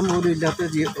ബോധം പോലും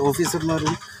ഇല്ലാത്ത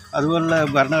ഓഫീസർമാരും അതുപോലുള്ള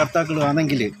ഭരണകർത്താക്കളും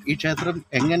ആണെങ്കിൽ ഈ ക്ഷേത്രം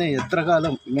എങ്ങനെ എത്ര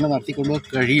കാലം ഇങ്ങനെ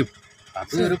നടത്തിക്കൊണ്ടുപോകാൻ കഴിയും?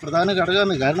 അത് ഒരു പ്രധാന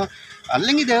ഘടകമാണ്. കാരണം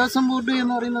അല്ലെങ്കിൽ ദേവസ്വം ബോർഡ്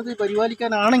എന്ന് പറയുന്നത്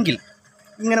പരിപാലിക്കാനാണെങ്കിൽ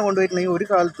ഇങ്ങനെ കൊണ്ടുപോയിട്ടുണ്ടെങ്കിൽ ഒരു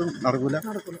കാലത്തും നടക്കില്ല.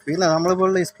 പിന്നെ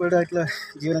നമ്മളെപ്പോലുള്ള എക്സ്പേർട്ട് ആയിട്ടുള്ള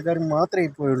ജീവനക്കാർ മാത്രമേ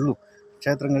ഇപ്പോൾ ഉള്ളൂ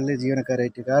ക്ഷേത്രങ്ങളിലെ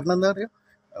ജീവനക്കാരായിട്ട്. കാരണം എന്താ പറയുക,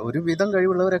 ഒരു വിധം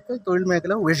കഴിവുള്ളവരൊക്കെ തൊഴിൽ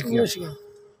മേഖല ഉപേക്ഷിക്കുക.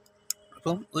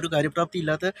 അപ്പം ഒരു കാര്യപ്രാപ്തി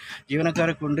ഇല്ലാത്ത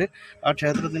ജീവനക്കാരെ കൊണ്ട് ആ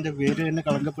ക്ഷേത്രത്തിൻ്റെ പേര് തന്നെ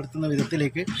കളങ്കപ്പെടുത്തുന്ന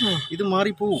വിധത്തിലേക്ക് ഇത്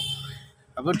മാറിപ്പോവും.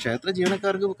 അപ്പോൾ ക്ഷേത്ര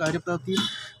ജീവനക്കാർക്ക് കാര്യപ്രാപ്തിയും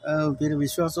പിന്നെ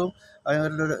വിശ്വാസവും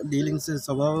അവരുടെ ഡീലിങ്സ്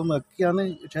സ്വഭാവവും ഒക്കെയാണ്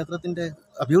ക്ഷേത്രത്തിൻ്റെ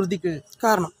അഭിവൃദ്ധിക്ക്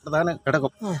പ്രധാന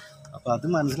ഘടകം. അപ്പോൾ അത്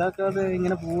മനസ്സിലാക്കാതെ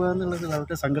ഇങ്ങനെ പോവുക എന്നുള്ളത്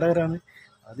വളരെ സങ്കടകരമാണ്.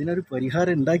 അതിനൊരു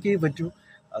പരിഹാരം ഉണ്ടാക്കിയേ പറ്റൂ.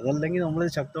 അതല്ലെങ്കിൽ നമ്മൾ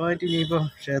ശക്തമായിട്ട് ഇനിയിപ്പം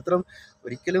ക്ഷേത്രം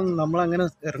ഒരിക്കലും നമ്മളങ്ങനെ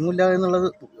ഇറങ്ങില്ല എന്നുള്ളത്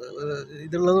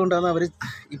ഇതുള്ളത് കൊണ്ടാണ് അവർ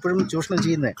ഇപ്പോഴും ചൂഷണം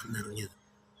ചെയ്യുന്നത്.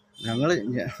 ഞങ്ങൾ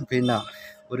പിന്നെ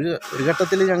ഒരു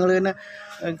ഘട്ടത്തിൽ ഞങ്ങൾ തന്നെ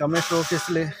കമ്മീഷണർ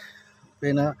ഓഫീസിൽ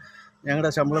പിന്നെ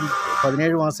ഞങ്ങളുടെ ശമ്പളം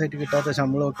 17 മാസമായിട്ട് കിട്ടാത്ത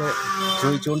ശമ്പളമൊക്കെ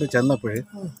ചോദിച്ചുകൊണ്ട് ചെന്നപ്പോൾ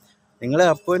നിങ്ങളെ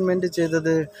അപ്പോയിൻമെൻറ്റ്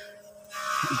ചെയ്തത്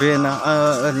പിന്നെ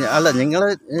അല്ല, നിങ്ങൾ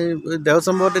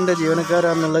ദേവസ്വം ബോർഡിൻ്റെ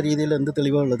ജീവനക്കാരാണെന്നുള്ള രീതിയിൽ എന്ത്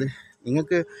തെളിവാണുള്ളത്?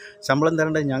 നിങ്ങൾക്ക് ശമ്പളം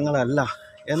തരേണ്ടത് ഞങ്ങളല്ല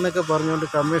എന്നൊക്കെ പറഞ്ഞുകൊണ്ട്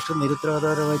കമ്മീഷൻ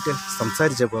നിരുത്തരവാദപരമായിട്ട്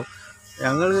സംസാരിച്ചപ്പോൾ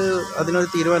ഞങ്ങൾ അതിനൊരു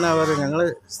തീരുമാനമാവാതെ ഞങ്ങൾ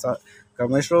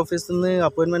കമ്മീഷണർ ഓഫീസിൽ നിന്ന്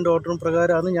അപ്പോയിൻമെൻറ്റ് ഓർഡറും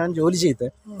പ്രകാരമാണ് ഞാൻ ജോലി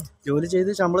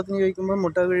ചെയ്ത് ശമ്പളത്തിന് ചോദിക്കുമ്പോൾ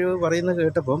മുട്ട കഴിവ് പറയുന്നത്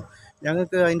കേട്ടപ്പം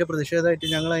ഞങ്ങൾക്ക് അതിൻ്റെ പ്രതിഷേധമായിട്ട്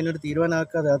ഞങ്ങൾ അതിനൊരു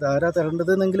തീരുമാനമാക്കാതെ അത് ആരാ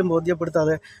തരേണ്ടതെന്നെങ്കിലും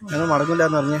ബോധ്യപ്പെടുത്താതെ ഞങ്ങൾ മടങ്ങില്ല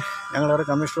എന്ന് പറഞ്ഞ് ഞങ്ങളവിടെ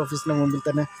കമ്മീഷണർ ഓഫീസിൻ്റെ മുമ്പിൽ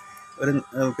തന്നെ ഒരു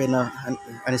പിന്നെ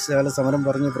അനിശ്ചിതകാല സമരം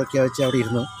പറഞ്ഞ് പ്രഖ്യാപിച്ച് അവിടെ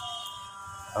ഇരുന്നു.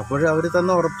 അപ്പോൾ അവർ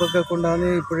തന്ന ഉറപ്പൊക്കെ കൊണ്ടാണ്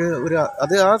ഇപ്പോഴും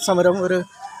ആ സമരം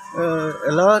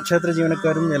എല്ലാ ക്ഷേത്ര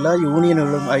ജീവനക്കാരും എല്ലാ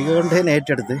യൂണിയനുകളും ഐകകണ്ഠേന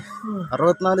ഏറ്റെടുത്ത്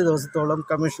 64 ദിവസത്തോളം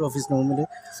കമ്മീഷണർ ഓഫീസിന് മുമ്പിൽ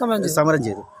സമരം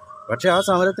ചെയ്തു. പക്ഷേ ആ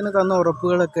സമരത്തിന് തന്ന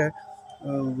ഉറപ്പുകളൊക്കെ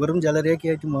വെറും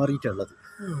ജലരേഖയായിട്ട് മാറിയിട്ടുള്ളത്.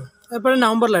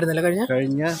 നവംബറിലായിരുന്നല്ലേ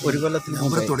കഴിഞ്ഞ ഒരു കൊല്ലത്തിൽ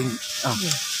തുടങ്ങി.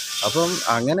 അപ്പം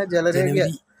അങ്ങനെ ജലരേഖ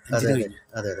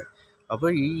അതെ. അപ്പോൾ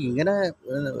ഇങ്ങനെ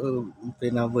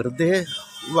പിന്നെ വെറുതെ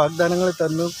വാഗ്ദാനങ്ങൾ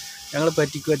തന്നു ഞങ്ങളെ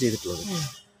പറ്റിക്കുക ചെയ്തിട്ടുള്ളത്.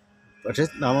 പക്ഷേ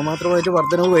നാമമാത്രമായിട്ട്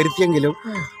വർധനവ് വരുത്തിയെങ്കിലും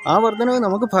ആ വർധനവ്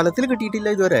നമുക്ക് ഫലത്തിൽ കിട്ടിയിട്ടില്ല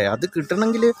ഇതുവരെ. അത്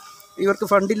കിട്ടണമെങ്കിൽ ഇവർക്ക്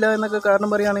ഫണ്ടില്ല എന്നൊക്കെ കാരണം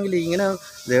പറയുകയാണെങ്കിൽ ഇങ്ങനെ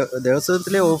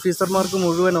ദേവസ്വത്തിലെ ഓഫീസർമാർക്ക്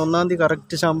മുഴുവൻ 1-ാം തീയതി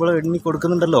കറക്റ്റ് ശമ്പളം എണ്ണി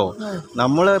കൊടുക്കുന്നുണ്ടല്ലോ.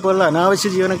 നമ്മളെ പോലുള്ള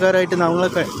അനാവശ്യ ജീവനക്കാരായിട്ട് നമ്മളെ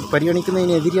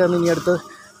പരിഗണിക്കുന്നതിനെതിരെയാണ് ഇനി അടുത്ത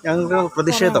ഞങ്ങളുടെ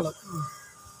പ്രതിഷേധം.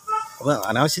 അപ്പോൾ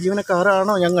അനാവശ്യ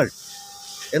ജീവനക്കാരാണോ ഞങ്ങൾ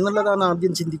എന്നുള്ളതാണ്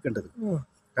ആദ്യം ചിന്തിക്കേണ്ടത്.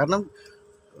 കാരണം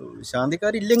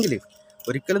ശാന്തിക്കാരില്ലെങ്കിൽ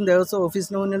ഒരിക്കലും ദേവസ്വം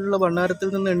ഓഫീസിന് മുന്നിലുള്ള ഭണ്ഡാരത്തിൽ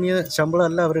നിന്ന് എണ്ണിയ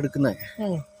ശമ്പളമല്ല അവരെടുക്കുന്നത്.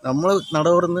 നമ്മൾ നട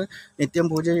തുറന്ന് നിത്യം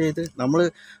പൂജ ചെയ്ത് നമ്മൾ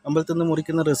അമ്പലത്തിൽ നിന്ന്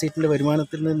മുറിക്കുന്ന റെസീറ്റിൻ്റെ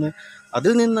വരുമാനത്തിൽ നിന്ന്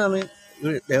അതിൽ നിന്നാണ്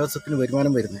ദേവസ്വത്തിന്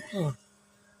വരുമാനം വരുന്നത്.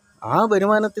 ആ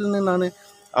വരുമാനത്തിൽ നിന്നാണ്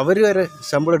അവർ വരെ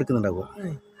ശമ്പളം എടുക്കുന്നുണ്ടാവുക.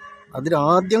 അതിൽ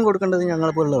ആദ്യം കൊടുക്കേണ്ടത്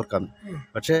ഞങ്ങളെപ്പോലുള്ളവർക്കാണ്.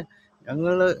 പക്ഷേ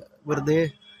ഞങ്ങൾ വെറുതെ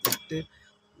ഇട്ട്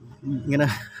ഇങ്ങനെ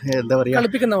എന്താ പറയുക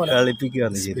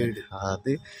കളിപ്പിക്കുകയാണ് ചെയ്തത്.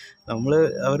 അത് നമ്മൾ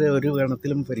അവരെ ഒരു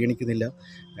ഗണത്തിലും പരിഗണിക്കുന്നില്ല.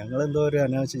 ഞങ്ങളെന്തോ ഒരു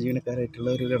അനാവശ്യ ജീവനക്കാരായിട്ടുള്ള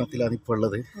ഒരു ഗണത്തിലാണ് ഇപ്പോൾ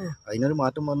ഉള്ളത്. അതിനൊരു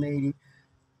മാറ്റം വന്നേ ഇനി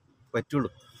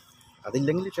പറ്റുള്ളൂ.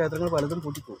 അതില്ലെങ്കിൽ ക്ഷേത്രങ്ങൾ പലതും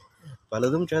പൂട്ടിപ്പോകും.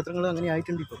 പലതും ക്ഷേത്രങ്ങൾ അങ്ങനെ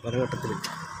ആയിട്ടുണ്ട്. ഇപ്പോൾ പല ഘട്ടത്തിൽ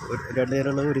 2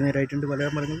 നേരമുള്ളത് 1 നേരമായിട്ടുണ്ട് പല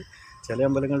അമ്പലങ്ങളിൽ. ചില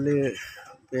അമ്പലങ്ങളിൽ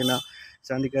പിന്നെ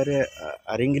ശാന്തിക്കാരെ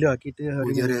ആരെങ്കിലും ആക്കിയിട്ട്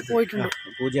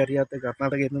പൂജ അറിയാത്ത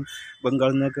കർണാടകയിൽ നിന്നും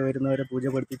ബംഗാളിൽ നിന്നൊക്കെ വരുന്നവരെ പൂജ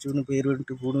പഠിപ്പിച്ചു എന്ന്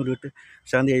പേരിട്ട് പൂണൂരിട്ട്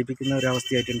ശാന്തി അയപ്പിക്കുന്ന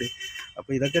ഒരവസ്ഥയായിട്ടുണ്ട്.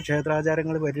 അപ്പോൾ ഇതൊക്കെ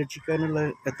ക്ഷേത്രാചാരങ്ങൾ പരിരക്ഷിക്കാനുള്ള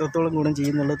എത്രത്തോളം ഗുണം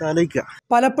ചെയ്യുന്നുള്ളത് ആലോചിക്കുക.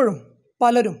 പലപ്പോഴും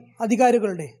പലരും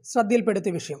അധികാരികളുടെ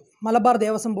ശ്രദ്ധയിൽപ്പെടുത്തിയ വിഷയം മലബാർ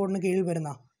ദേവസ്വം ബോർഡിന് കീഴിൽ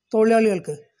വരുന്ന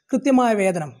തൊഴിലാളികൾക്ക് കൃത്യമായ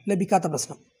വേതനം ലഭിക്കാത്ത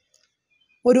പ്രശ്നം.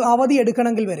 ഒരു അവധി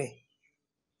എടുക്കണമെങ്കിൽ വരെ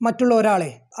മറ്റുള്ള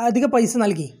ഒരാളെ അധിക പൈസ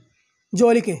നൽകി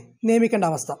ജോലിക്ക് നിയമിക്കേണ്ട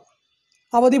അവസ്ഥ,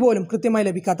 അവധി പോലും കൃത്യമായി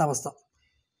ലഭിക്കാത്ത അവസ്ഥ.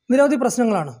 നിരവധി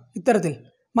പ്രശ്നങ്ങളാണ് ഇത്തരത്തിൽ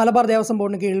മലബാർ ദേവസ്വം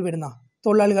ബോർഡിന് കീഴിൽ വരുന്ന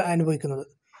തൊഴിലാളികൾ അനുഭവിക്കുന്നത്.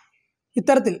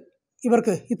 ഇത്തരത്തിൽ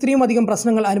ഇവർക്ക് ഇത്രയും അധികം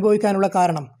പ്രശ്നങ്ങൾ അനുഭവിക്കാനുള്ള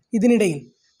കാരണം ഇതിനിടയിൽ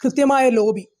കൃത്യമായ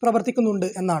ലോബി പ്രവർത്തിക്കുന്നുണ്ട്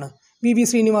എന്നാണ് വി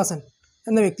ശ്രീനിവാസൻ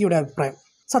എന്ന വ്യക്തിയുടെ അഭിപ്രായം.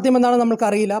 സത്യമെന്താണ്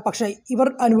നമ്മൾക്കറിയില്ല. പക്ഷേ ഇവർ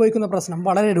അനുഭവിക്കുന്ന പ്രശ്നം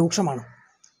വളരെ രൂക്ഷമാണ്.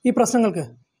 ഈ പ്രശ്നങ്ങൾക്ക്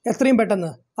എത്രയും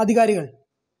പെട്ടെന്ന് അധികാരികൾ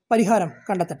പരിഹാരം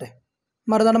കണ്ടെത്തട്ടെ.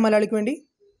 മറുനാടൻ മലയാളിക്ക് വേണ്ടി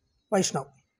വൈഷ്ണവ്.